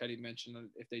with. And Teddy mentioned that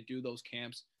if they do those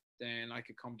camps, then I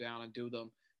could come down and do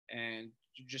them and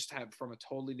just have from a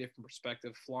totally different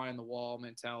perspective, fly on the wall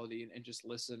mentality, and just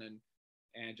listen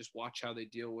and just watch how they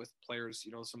deal with players,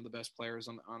 some of the best players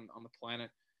on the planet.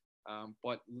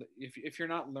 But if you're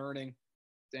not learning,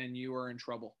 then you are in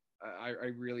trouble.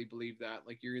 I really believe that.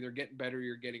 Like, you're either getting better or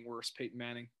you're getting worse. Peyton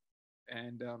Manning.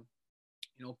 And,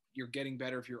 you're getting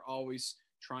better if you're always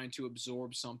trying to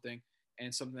absorb something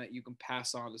and something that you can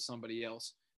pass on to somebody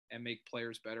else and make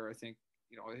players better. I think,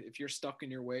 if you're stuck in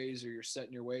your ways or you're set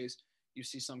in your ways, you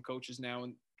see some coaches now,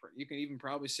 and you can even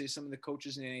probably see some of the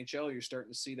coaches in the NHL, you're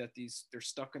starting to see that they're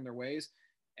stuck in their ways.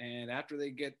 And after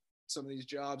they get some of these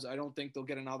jobs, I don't think they'll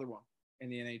get another one in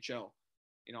the NHL.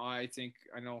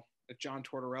 I know if John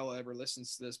Tortorella ever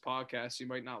listens to this podcast, he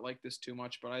might not like this too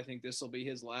much, but I think this will be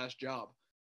his last job.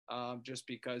 Just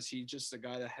because he's just a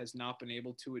guy that has not been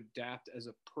able to adapt as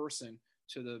a person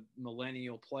to the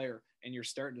millennial player. And you're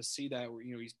starting to see that where,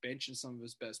 he's benching some of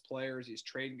his best players. He's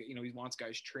trading, he wants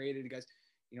guys traded. Guys,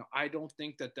 I don't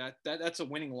think that's a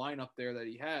winning lineup there that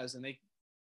he has. And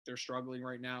they're struggling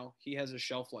right now. He has a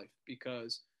shelf life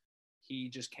because he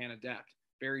just can't adapt.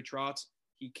 Barry Trotz,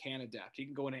 he can adapt. He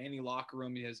can go into any locker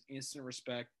room. He has instant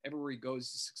respect. Everywhere he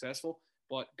goes, he's successful.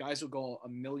 But guys will go a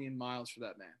million miles for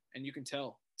that man. And you can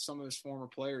tell some of his former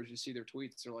players, you see their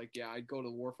tweets, they're like, yeah, I'd go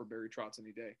to war for Barry Trotz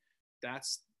any day.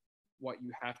 That's what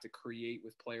you have to create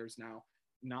with players now,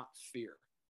 not fear.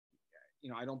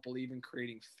 I don't believe in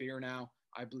creating fear now.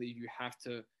 I believe you have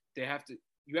to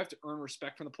earn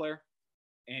respect from the player.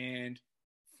 And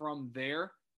from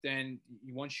there, then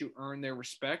once you earn their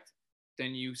respect,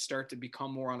 then you start to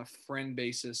become more on a friend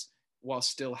basis while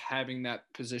still having that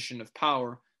position of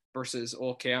power versus,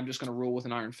 okay, I'm just going to rule with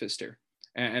an iron fist here.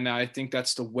 And I think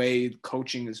that's the way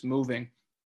coaching is moving.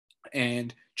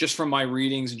 And just from my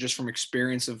readings and just from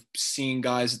experience of seeing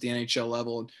guys at the NHL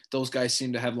level, those guys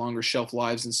seem to have longer shelf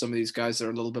lives than some of these guys that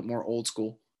are a little bit more old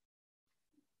school.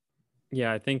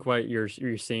 Yeah, I think what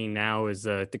you're seeing now is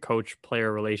the coach-player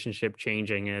relationship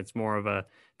changing, and it's more of a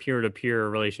peer-to-peer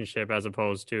relationship as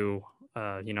opposed to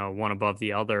one above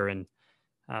the other. And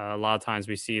a lot of times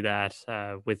we see that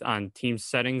on team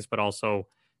settings, but also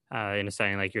in a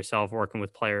setting like yourself, working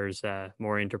with players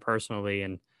more interpersonally.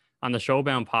 And on the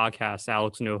Showbound podcast,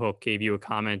 Alex Newhook gave you a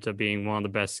comment of being one of the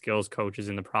best skills coaches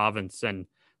in the province and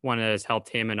one that has helped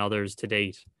him and others to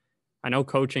date. I know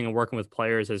coaching and working with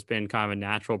players has been kind of a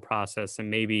natural process,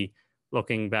 and maybe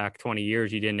looking back 20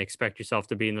 years, you didn't expect yourself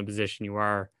to be in the position you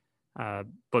are.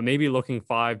 But maybe looking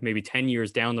 5, maybe 10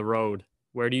 years down the road,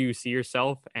 where do you see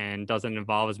yourself, and does it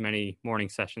involve as many morning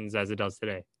sessions as it does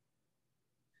today?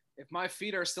 If my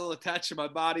feet are still attached to my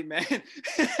body, man,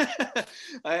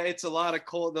 it's a lot of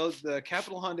cold. The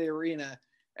Capital Hyundai Arena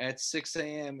at 6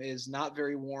 a.m. is not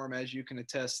very warm, as you can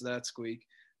attest to that, Squeak.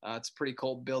 It's a pretty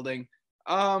cold building.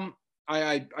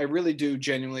 I really do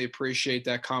genuinely appreciate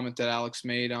that comment that Alex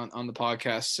made on the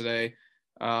podcast today.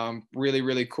 Really,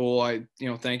 really cool.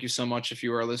 Thank you so much if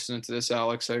you are listening to this,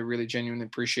 Alex. I really genuinely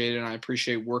appreciate it, and I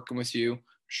appreciate working with you.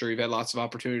 Sure, you've had lots of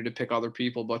opportunity to pick other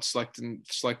people, but selecting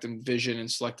vision and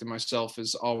selecting myself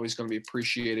is always going to be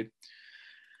appreciated.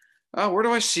 Where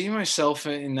do I see myself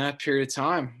in that period of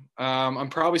time? I'm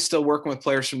probably still working with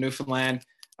players from Newfoundland.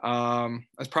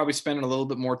 I'd probably spending a little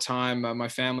bit more time. My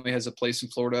family has a place in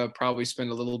Florida. I'd probably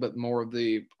spend a little bit more of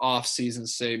the off season,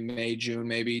 say May, June,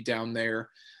 maybe down there.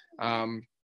 Um,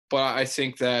 but I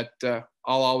think that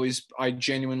I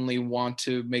genuinely want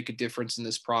to make a difference in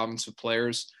this province of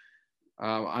players.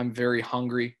 I'm very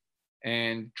hungry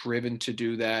and driven to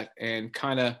do that. And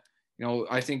kind of,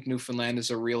 I think Newfoundland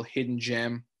is a real hidden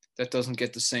gem that doesn't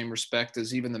get the same respect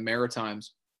as even the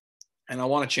Maritimes. And I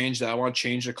want to change that. I want to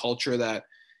change the culture of that.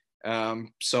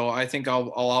 So I think I'll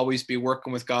always be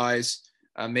working with guys,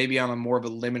 maybe on a more of a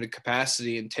limited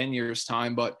capacity in 10 years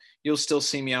time, but you'll still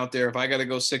see me out there. If I got to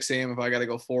go 6 a.m., if I got to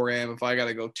go 4 a.m., if I got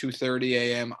to go 2:30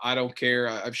 a.m., I don't care.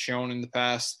 I've shown in the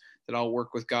past that I'll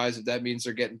work with guys if that means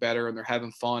they're getting better and they're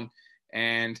having fun.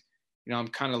 And, I'm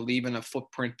kind of leaving a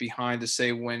footprint behind to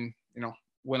say when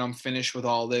I'm finished with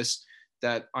all this,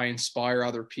 that I inspire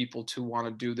other people to want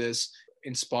to do this,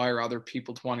 inspire other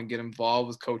people to want to get involved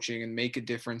with coaching and make a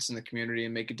difference in the community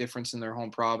and make a difference in their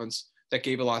home province. That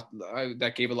gave a lot.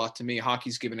 That gave a lot to me.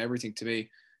 Hockey's given everything to me.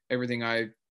 Everything a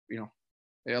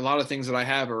lot of things that I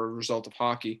have are a result of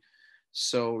hockey.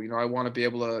 So, I want to be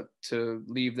able to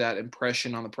leave that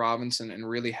impression on the province and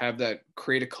really have that,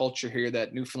 create a culture here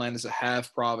that Newfoundland is a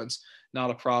have province, not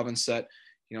a province that,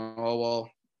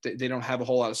 they don't have a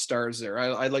whole lot of stars there.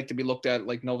 I'd like to be looked at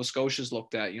like Nova Scotia's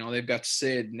looked at. They've got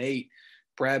Sid, Nate,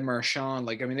 Brad Marchand.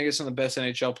 They get some of the best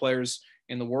NHL players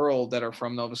in the world that are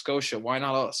from Nova Scotia. Why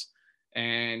not us?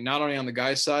 And not only on the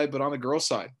guys' side, but on the girls'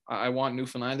 side. I want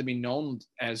Newfoundland to be known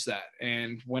as that.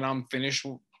 And when I'm finished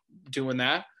doing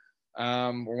that,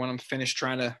 or when I'm finished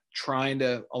trying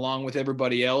to, along with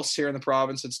everybody else here in the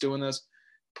province that's doing this,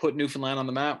 put Newfoundland on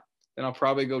the map, then I'll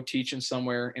probably go teaching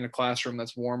somewhere in a classroom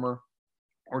that's warmer,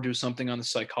 or do something on the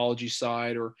psychology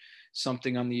side, or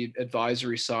something on the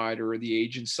advisory side or the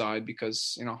agent side,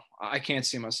 because, I can't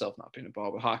see myself not being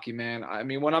involved with hockey, man. I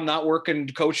mean, when I'm not working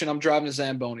coaching, I'm driving a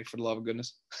Zamboni, for the love of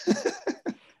goodness.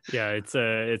 Yeah,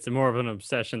 it's more of an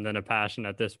obsession than a passion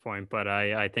at this point, but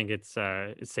I think it's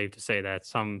safe to say that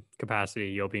some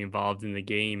capacity you'll be involved in the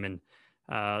game, and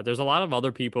there's a lot of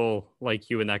other people like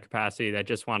you in that capacity that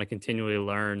just want to continually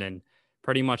learn, and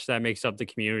pretty much that makes up the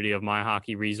community of My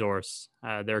Hockey Resource.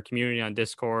 They're a community on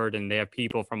Discord, and they have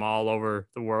people from all over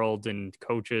the world, and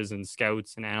coaches and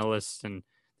scouts and analysts, and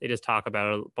they just talk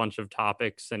about a bunch of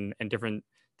topics and different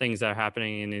things that are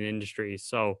happening in an industry.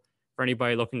 So for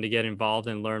anybody looking to get involved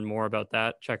and learn more about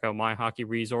that, check out My Hockey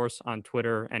Resource on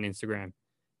Twitter and Instagram.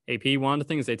 AP, one of the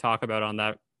things they talk about on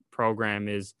that program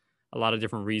is a lot of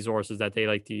different resources that they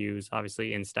like to use.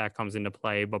 Obviously, Instack comes into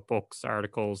play, but books,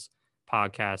 articles,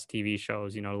 podcasts, TV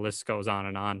shows, the list goes on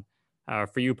and on.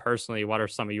 For you personally, what are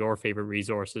some of your favorite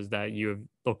resources that you have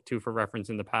looked to for reference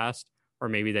in the past, or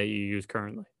maybe that you use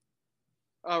currently?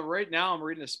 Right now, I'm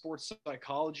reading a sports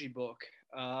psychology book.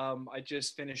 I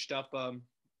just finished up a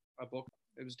book.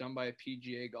 It was done by a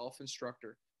PGA golf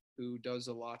instructor who does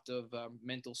a lot of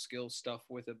mental skills stuff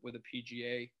with a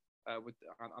PGA,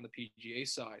 on the PGA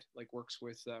side. Like works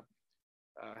with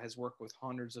has worked with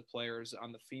hundreds of players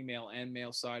on the female and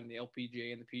male side in the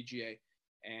LPGA and the PGA,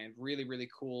 and really, really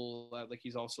cool. Like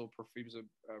he was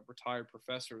a retired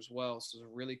professor as well, so it's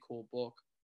a really cool book.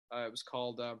 It was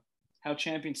called How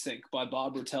Champions Think by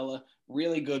Bob Rotella.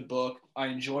 Really good book. I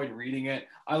enjoyed reading it.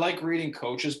 I like reading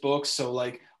coaches' books, so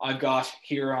like I've got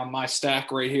here on my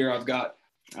stack right here, I've got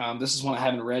this is one I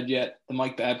haven't read yet, the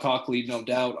Mike Babcock Leave No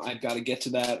Doubt. I've got to get to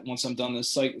that once I'm done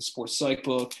this sports psych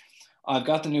book. I've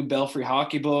got the new Belfry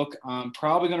hockey book. I'm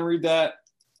probably going to read that.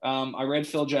 I read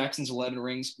Phil Jackson's 11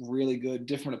 Rings. Really good,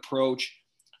 different approach.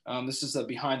 This is the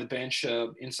behind the bench,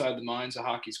 inside the minds of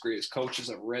hockey's greatest coaches.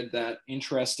 I've read that.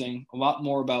 Interesting. A lot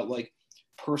more about like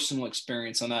personal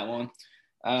experience on that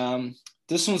one.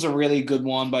 This one's a really good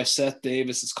one by Seth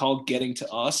Davis. It's called Getting to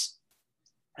Us.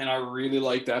 And I really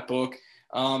like that book.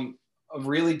 A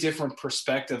really different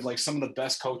perspective, like some of the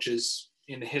best coaches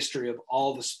in the history of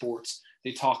all the sports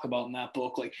they talk about in that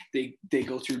book. Like they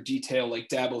go through detail, like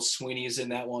Dabo Sweeney is in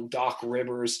that one, Doc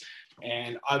Rivers.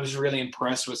 And I was really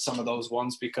impressed with some of those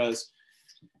ones because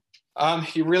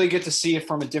you really get to see it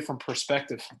from a different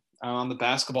perspective on the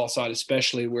basketball side,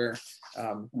 especially where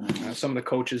some of the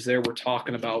coaches there were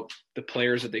talking about the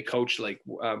players that they coached. Like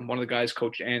one of the guys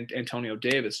coached Antonio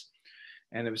Davis.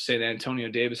 And it would say that Antonio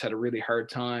Davis had a really hard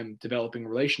time developing a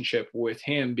relationship with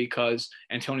him because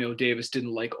Antonio Davis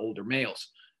didn't like older males,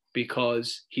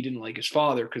 because he didn't like his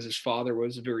father, because his father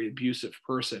was a very abusive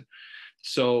person.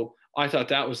 So I thought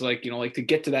that was like, like to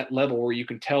get to that level where you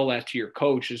can tell that to your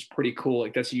coach is pretty cool.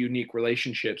 Like that's a unique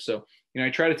relationship. So, I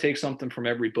try to take something from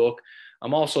every book.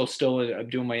 I'm also still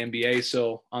doing my MBA.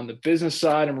 So on the business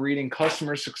side, I'm reading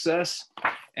Customer Success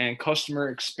and Customer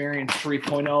Experience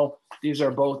 3.0. These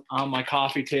are both on my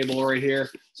coffee table right here.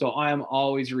 So I am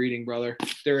always reading, brother.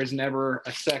 There is never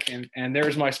a second. And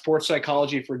there's my Sports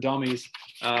Psychology for Dummies.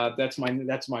 That's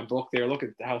my book there. Look at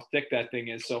how thick that thing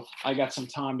is. So I got some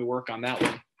time to work on that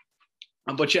one.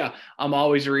 But yeah, I'm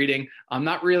always reading. I'm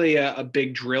not really a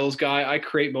big drills guy. I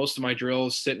create most of my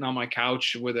drills sitting on my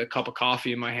couch with a cup of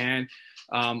coffee in my hand.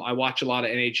 I watch a lot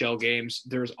of NHL games.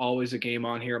 There's always a game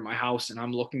on here at my house, and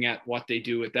I'm looking at what they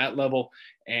do at that level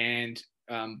and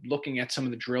looking at some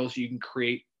of the drills you can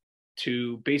create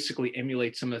to basically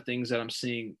emulate some of the things that I'm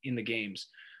seeing in the games,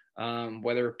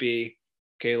 whether it be,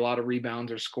 okay, a lot of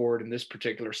rebounds are scored in this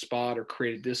particular spot or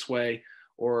created this way.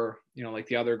 Or, like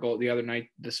the other night,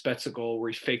 the Spezza goal where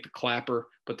he faked the clapper,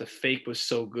 but the fake was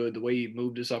so good. The way he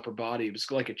moved his upper body, it was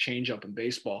like a changeup in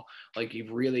baseball. Like you've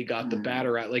really got the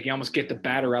batter out. Like you almost get the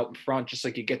batter out in front, just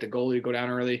like you get the goalie to go down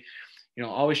early.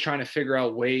 Always trying to figure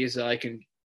out ways that I can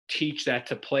teach that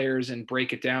to players and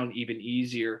break it down even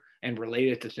easier and relate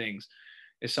it to things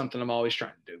is something I'm always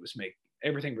trying to do, is make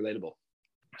everything relatable.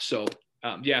 So,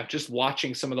 just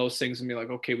watching some of those things and be like,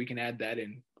 okay, we can add that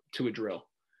in to a drill.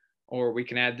 Or we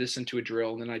can add this into a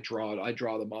drill, and then I draw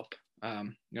them up. I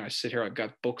sit here, I've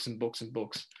got books and books and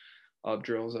books of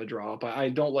drills I draw up. I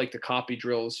don't like to copy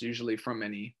drills usually from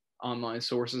any online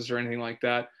sources or anything like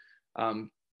that.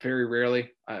 Very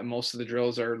rarely. Most of the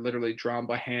drills are literally drawn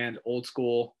by hand, old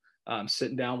school,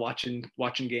 sitting down,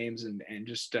 watching games and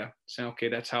just saying, okay,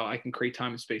 that's how I can create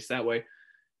time and space that way.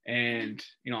 And,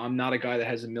 I'm not a guy that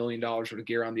has $1 million worth of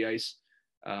gear on the ice.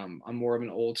 I'm more of an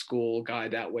old school guy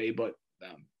that way, but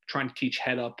trying to teach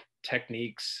head up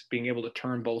techniques, being able to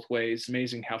turn both ways. It's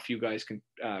amazing how few guys can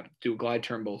do a glide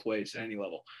turn both ways at any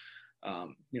level.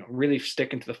 Really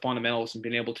sticking to the fundamentals and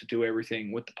being able to do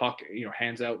everything with the puck,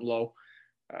 hands out low,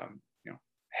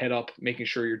 head up, making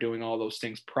sure you're doing all those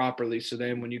things properly. So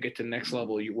then when you get to the next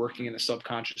level, you're working in a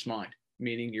subconscious mind,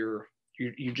 meaning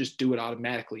you just do it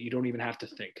automatically. You don't even have to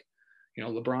think.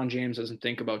 LeBron James doesn't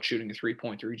think about shooting a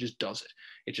 3-pointer. He just does it.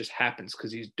 It just happens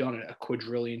because he's done it a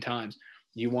quadrillion times.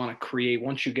 You want to create,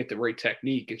 once you get the right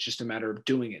technique, it's just a matter of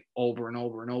doing it over and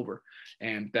over and over.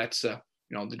 And that's, the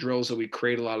drills that we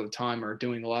create a lot of the time are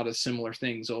doing a lot of similar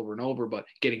things over and over, but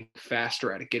getting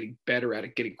faster at it, getting better at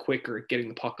it, getting quicker at getting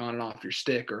the puck on and off your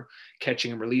stick, or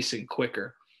catching and releasing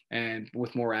quicker and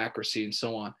with more accuracy and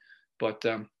so on. But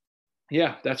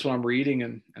that's what I'm reading,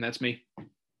 and that's me.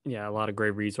 Yeah, a lot of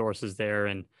great resources there.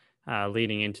 And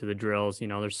leading into the drills,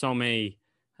 there's so many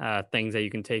things that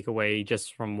you can take away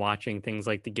just from watching things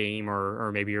like the game,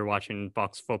 or maybe you're watching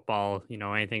Bucks football,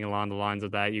 anything along the lines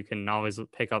of that. You can always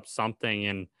pick up something.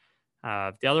 And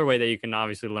the other way that you can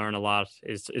obviously learn a lot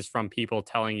is from people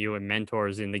telling you and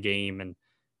mentors in the game. And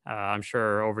I'm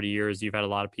sure over the years you've had a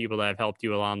lot of people that have helped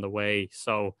you along the way.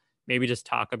 So maybe just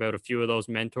talk about a few of those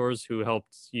mentors who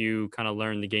helped you kind of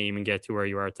learn the game and get to where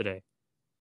you are today.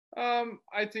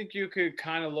 I think you could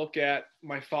kind of look at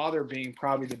my father being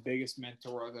probably the biggest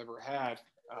mentor I've ever had.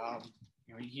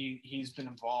 He's been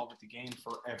involved with the game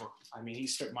forever. I mean,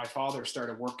 my father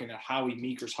started working at Howie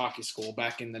Meeker's hockey school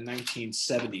back in the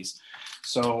 1970s.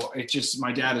 So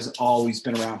my dad has always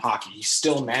been around hockey. He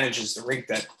still manages the rink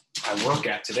that I work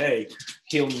at today.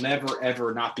 He'll never,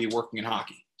 ever not be working in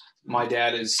hockey. My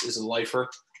dad is a lifer,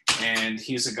 and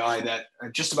he's a guy that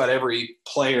just about every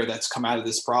player that's come out of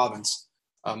this province,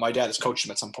 my dad has coached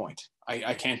him at some point.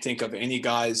 I can't think of any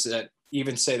guys that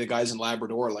even say the guys in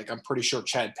Labrador. Like, I'm pretty sure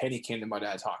Chad Penny came to my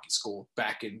dad's hockey school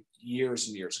back in years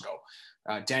and years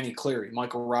ago. Danny Cleary,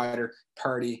 Michael Ryder,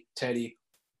 Pardy, Teddy,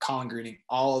 Colin Greening,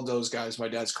 all of those guys, my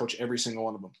dad's coached every single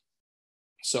one of them.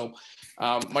 So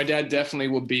my dad definitely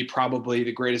would be probably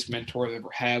the greatest mentor I've ever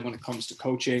had when it comes to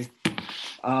coaching.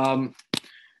 Andrew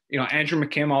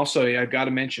McKim also, I've got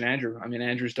to mention Andrew. I mean,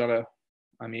 Andrew's done a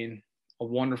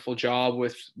wonderful job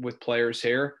with players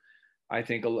here. I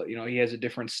think, he has a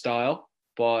different style,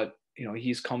 but,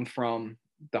 he's come from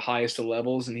the highest of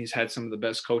levels, and he's had some of the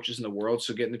best coaches in the world.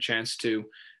 So getting the chance to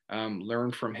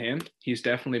learn from him, he's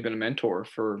definitely been a mentor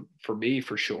for me,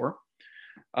 for sure.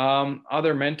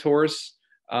 Other mentors,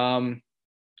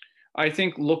 I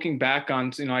think looking back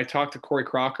on, I talked to Corey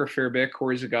Crocker a fair bit.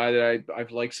 Corey's a guy that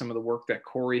I've liked some of the work that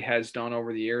Corey has done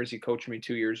over the years. He coached me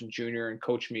 2 years in junior and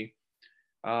coached me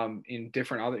in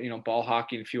different other, ball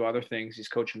hockey and a few other things. He's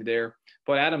coaching me there.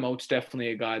 But Adam Oates, definitely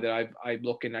a guy that I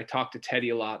look and I talk to Teddy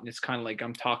a lot, and it's kind of like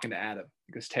I'm talking to Adam,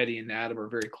 because Teddy and Adam are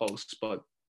very close. But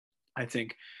I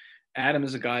think Adam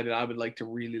is a guy that I would like to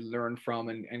really learn from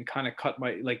and kind of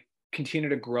continue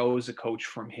to grow as a coach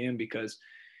from him, because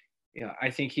I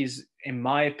think he's, in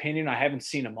my opinion, I haven't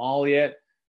seen them all yet,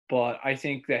 but I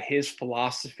think that his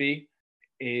philosophy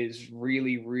is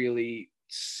really, really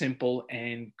simple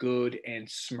and good and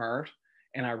smart.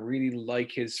 And I really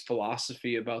like his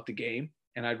philosophy about the game.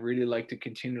 And I'd really like to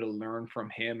continue to learn from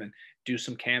him and do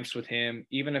some camps with him,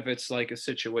 even if it's like a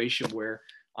situation where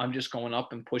I'm just going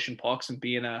up and pushing pucks and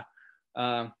being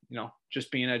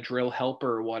just being a drill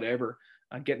helper or whatever.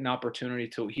 Get an opportunity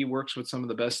to. He works with some of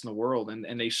the best in the world,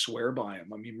 and they swear by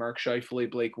him. I mean, Mark Scheifele,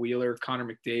 Blake Wheeler, Connor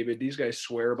McDavid, these guys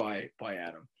swear by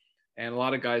Adam. And a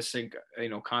lot of guys think,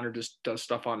 Connor just does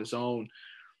stuff on his own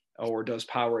or does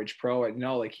Power Age Pro.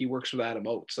 No, like he works with Adam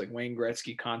Oates. Like Wayne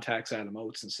Gretzky contacts Adam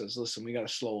Oates and says, listen, we got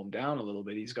to slow him down a little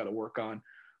bit. He's got to work on,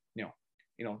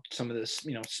 some of this,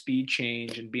 speed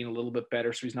change and being a little bit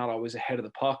better. So he's not always ahead of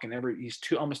the puck and he's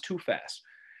almost too fast.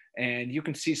 And you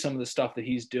can see some of the stuff that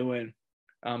he's doing,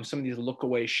 some of these look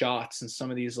away shots and some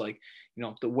of these, like,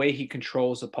 the way he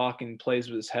controls the puck and plays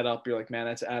with his head up. You're like, man,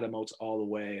 that's Adam Oates all the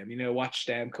way. I mean, watch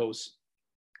Stamkos,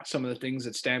 some of the things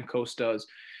that Stamkos does.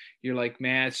 You're like,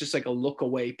 man, it's just like a look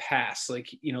away pass. Like,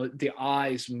 the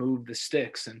eyes move the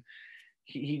sticks, and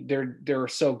they're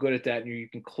so good at that. And you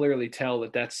can clearly tell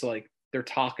that that's like, they're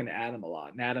talking to Adam a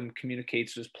lot, and Adam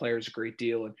communicates with his players a great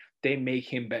deal, and they make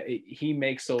him he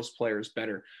makes those players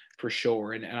better for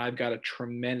sure. And I've got a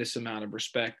tremendous amount of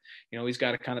respect. He's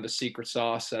got a kind of a secret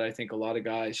sauce that I think a lot of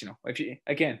guys, if you,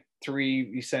 again,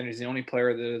 he centers, the only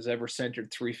player that has ever centered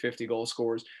 350 goal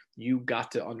scorers. You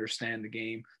got to understand the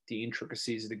game, the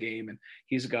intricacies of the game. And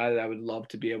he's a guy that I would love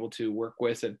to be able to work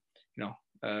with and,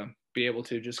 be able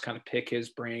to just kind of pick his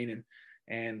brain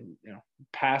and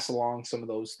pass along some of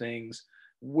those things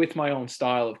with my own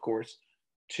style, of course,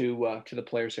 to the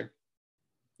players here.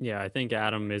 Yeah, I think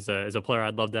Adam is a player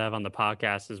I'd love to have on the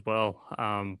podcast as well.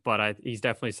 But he's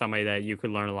definitely somebody that you could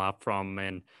learn a lot from.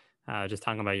 And just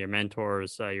talking about your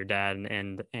mentors, your dad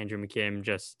and Andrew McKim,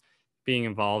 just being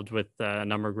involved with a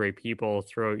number of great people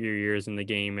throughout your years in the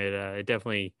game, it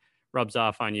definitely rubs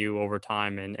off on you over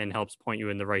time and helps point you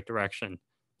in the right direction.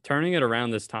 Turning it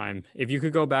around this time, if you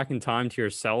could go back in time to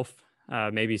yourself,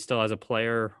 maybe still as a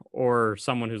player or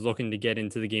someone who's looking to get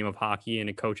into the game of hockey in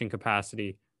a coaching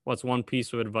capacity, what's one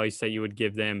piece of advice that you would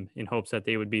give them in hopes that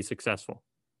they would be successful?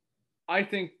 I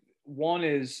think one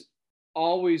is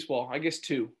always, well, I guess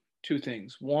two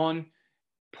things. One,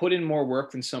 put in more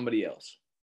work than somebody else.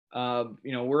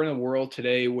 We're in a world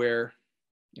today where,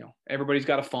 everybody's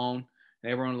got a phone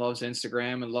and everyone loves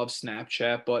Instagram and loves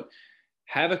Snapchat, but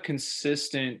have a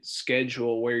consistent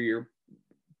schedule where you're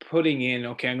putting in,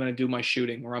 okay, I'm going to do my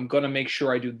shooting, or I'm going to make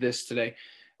sure I do this today,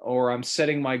 or I'm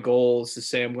setting my goals to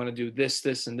say I'm going to do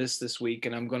this, and this week,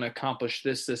 and I'm going to accomplish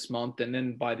this month. And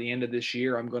then by the end of this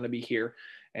year, I'm going to be here.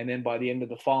 And then by the end of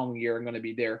the following year, I'm going to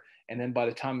be there. And then by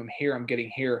the time I'm here, I'm getting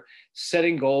here.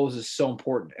 Setting goals is so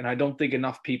important. And I don't think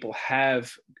enough people have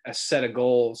a set of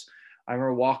goals. I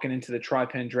remember walking into the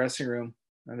Tri-Pen dressing room,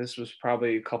 and this was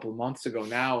probably a couple of months ago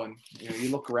now. And, you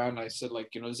look around and I said,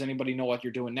 like, does anybody know what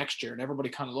you're doing next year? And everybody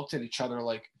kind of looked at each other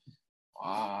like,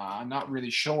 I'm not really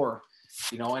sure,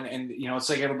 and it's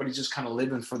like everybody's just kind of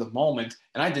living for the moment.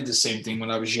 And I did the same thing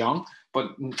when I was young,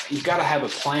 but you got to have a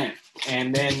plan.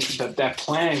 And then that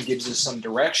plan gives us some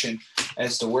direction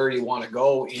as to where you want to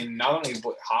go in not only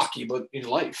hockey, but in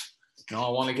life. I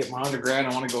want to get my undergrad.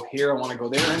 I want to go here. I want to go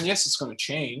there. And yes, it's going to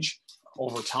change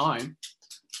over time.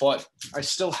 But I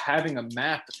still having a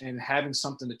map and having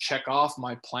something to check off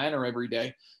my planner every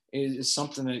day is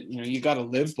something that, you got to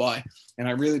live by. And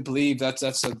I really believe that's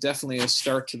definitely a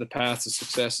start to the path to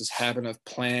success, is having a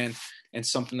plan and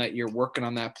something that you're working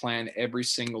on that plan every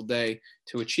single day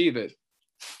to achieve it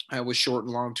with short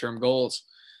and long-term goals.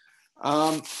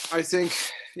 I think,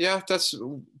 that's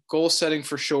goal setting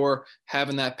for sure,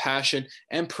 having that passion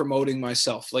and promoting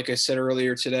myself. Like I said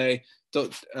earlier today,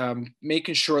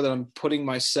 making sure that I'm putting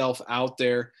myself out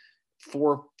there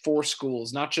for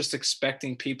schools, not just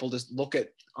expecting people to look at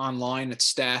online at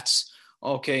stats.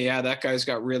 Okay, yeah, that guy's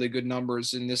got really good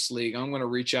numbers in this league, I'm going to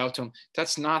reach out to him.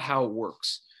 That's not how it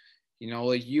works.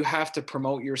 Like you have to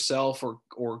promote yourself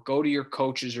or go to your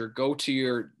coaches or go to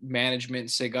your management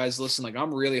and say, guys, listen, like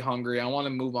I'm really hungry. I want to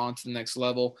move on to the next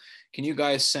level. Can you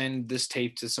guys send this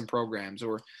tape to some programs,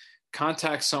 or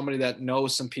contact somebody that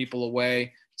knows some people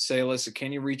away? Say, listen,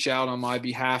 can you reach out on my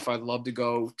behalf? I'd love to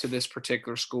go to this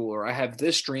particular school, or I have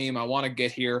this dream. I want to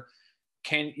get here.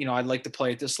 I'd like to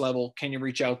play at this level. Can you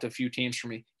reach out to a few teams for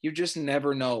me? You just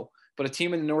never know. But a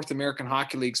team in the North American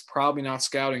Hockey League is probably not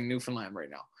scouting Newfoundland right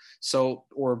now. So,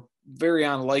 or very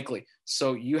unlikely.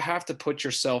 So you have to put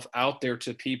yourself out there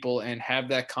to people and have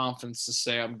that confidence to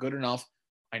say, I'm good enough.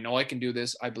 I know I can do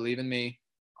this. I believe in me.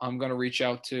 I'm going to reach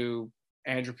out to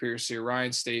Andrew Piercy or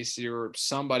Ryan Stacy or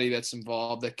somebody that's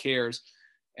involved that cares,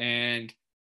 and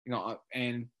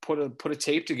and put a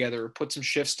tape together, or put some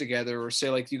shifts together, or say,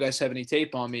 like, do you guys have any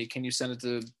tape on me? Can you send it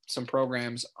to some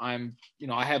programs? I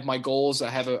have my goals. I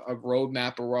have a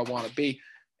roadmap of where I want to be,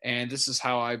 and this is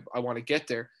how I want to get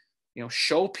there.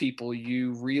 Show people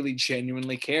you really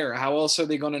genuinely care. How else are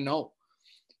they going to know?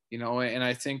 And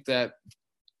I think that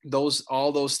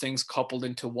all those things coupled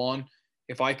into one,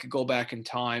 if I could go back in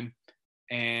time,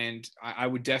 and I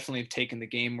would definitely have taken the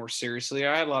game more seriously.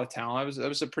 I had a lot of talent. I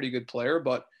was a pretty good player,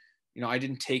 but I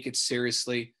didn't take it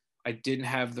seriously. I didn't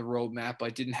have the roadmap. I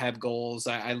didn't have goals.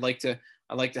 I like to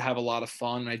have a lot of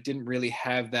fun. I didn't really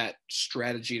have that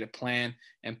strategy to plan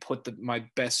and put my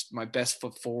best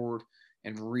foot forward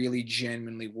and really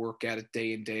genuinely work at it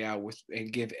day in, day out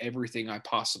and give everything I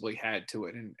possibly had to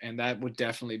it. And that would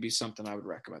definitely be something I would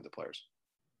recommend to players.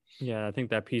 Yeah, I think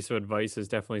that piece of advice is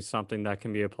definitely something that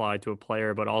can be applied to a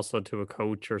player, but also to a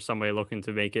coach or somebody looking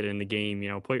to make it in the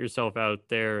game. Put yourself out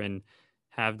there and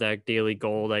have that daily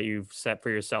goal that you've set for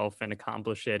yourself and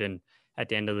accomplish it. And at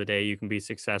the end of the day, you can be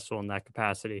successful in that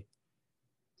capacity.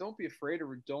 Don't be afraid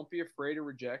of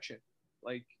rejection.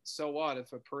 Like, so what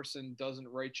if a person doesn't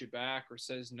write you back or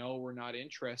says no, we're not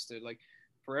interested? Like,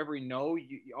 for every no,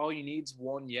 all you need is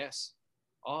one yes.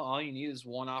 All you need is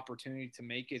one opportunity to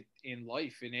make it in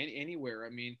life, in anywhere.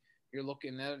 I mean, you're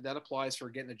looking at that applies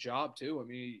for getting a job too. I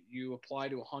mean, you apply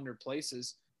to 100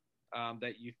 places,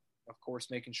 that you, of course,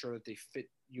 making sure that they fit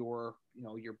your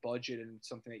budget and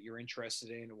something that you're interested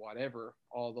in, whatever.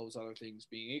 All those other things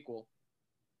being equal,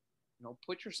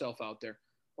 put yourself out there.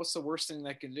 What's the worst thing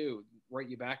that can do? Write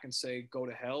you back and say go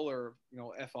to hell, or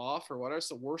F off, or whatever's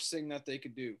the worst thing that they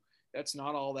could do? That's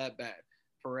not all that bad.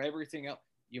 For everything else,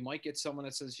 you might get someone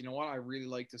that says, you know what, I really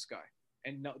like this guy.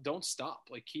 And no, don't stop.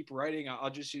 Like, keep writing. I'll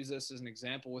just use this as an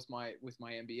example with my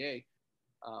MBA.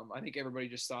 I think everybody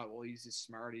just thought, well, he's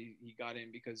smart. He got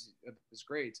in because of his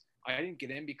grades. I didn't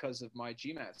get in because of my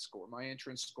GMAT score. My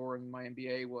entrance score in my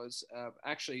MBA was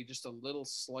actually just a little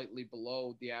slightly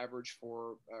below the average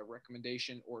for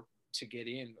recommendation or to get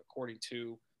in, according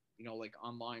to, like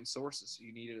online sources.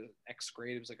 You needed an X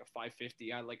grade. It was like a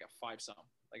 550. I had like a 5 some.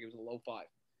 Like, it was a low 5.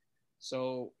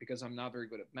 So, because I'm not very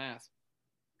good at math.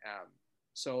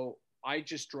 So I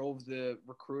just drove the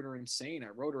recruiter insane. I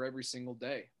wrote her every single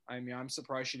day. I mean, I'm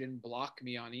surprised she didn't block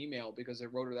me on email, because I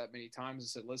wrote her that many times and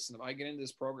said, listen, if I get into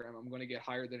this program, I'm going to get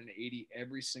higher than an 80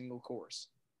 every single course.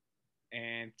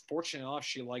 And fortunate enough,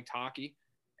 she liked hockey,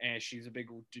 and she's a big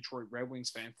Detroit Red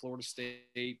Wings fan. Florida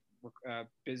State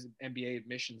NBA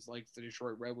admissions like the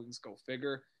Detroit Red Wings, go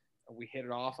figure. We hit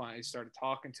it off. I started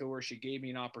talking to her. She gave me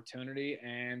an opportunity,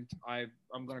 and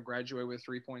I'm going to graduate with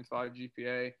 3.5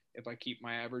 GPA if I keep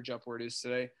my average up where it is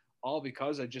today, all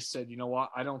because I just said, you know what,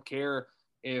 I don't care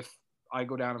if I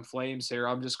go down in flames here.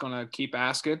 I'm just going to keep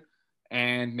asking,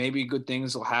 and maybe good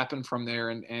things will happen from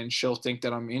there, and she'll think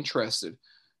that I'm interested.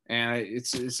 And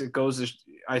it goes,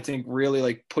 I think, really,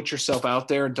 like, put yourself out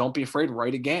there and don't be afraid.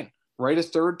 Write again. Write a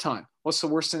third time. What's the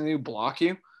worst thing they do? Block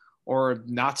you? Or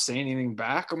not say anything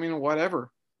back? I mean, whatever.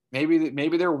 Maybe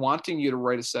they're wanting you to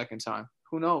write a second time.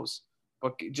 Who knows?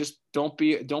 But just don't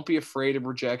be afraid of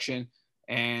rejection.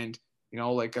 And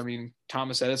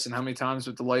Thomas Edison, how many times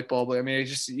with the light bulb? I mean,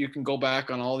 you can go back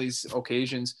on all these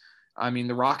occasions. I mean,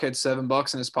 The Rock had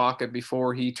 $7 in his pocket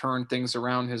before he turned things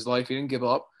around in his life. He didn't give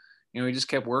up. He just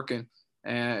kept working.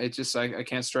 And I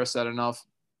can't stress that enough.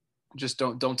 Just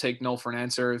don't take no for an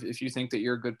answer. If you think that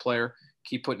you're a good player,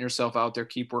 keep putting yourself out there,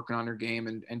 keep working on your game,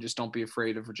 and just don't be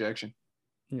afraid of rejection.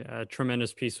 Yeah, a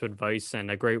tremendous piece of advice and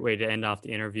a great way to end off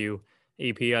the interview.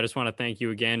 AP, I just want to thank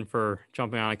you again for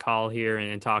jumping on a call here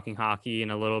and talking hockey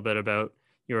and a little bit about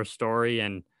your story.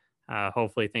 And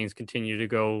hopefully things continue to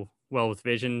go well with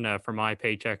Vision for my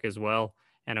paycheck as well.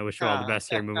 And I wish you all the best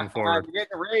here moving forward. You're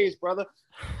getting a raise, brother.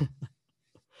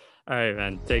 All right,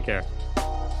 man. Take care.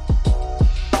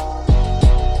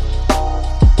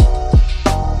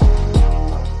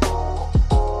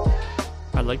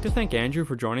 I'd like to thank Andrew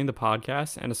for joining the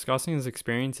podcast and discussing his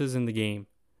experiences in the game.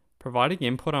 Providing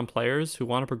input on players who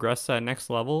want to progress to that next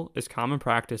level is common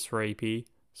practice for AP,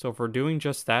 so for doing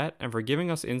just that and for giving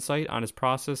us insight on his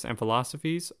process and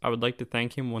philosophies, I would like to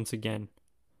thank him once again.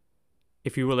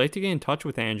 If you would like to get in touch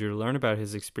with Andrew to learn about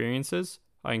his experiences,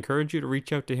 I encourage you to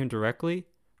reach out to him directly,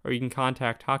 or you can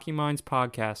contact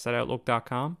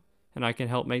HockeyMindsPodcast@outlook.com, and I can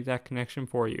help make that connection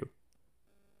for you.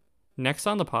 Next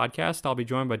on the podcast, I'll be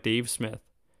joined by Dave Smith,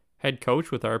 head coach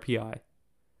with RPI.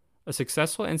 A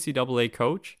successful NCAA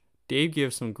coach, Dave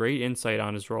gives some great insight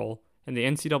on his role and the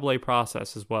NCAA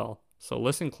process as well, so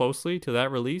listen closely to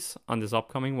that release on this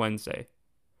upcoming Wednesday.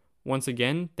 Once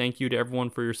again, thank you to everyone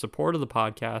for your support of the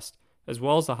podcast, as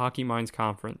well as the Hockey Minds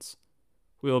Conference.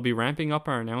 We will be ramping up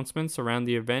our announcements around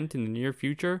the event in the near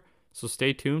future, so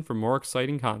stay tuned for more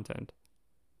exciting content.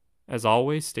 As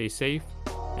always, stay safe,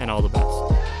 and all the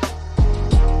best.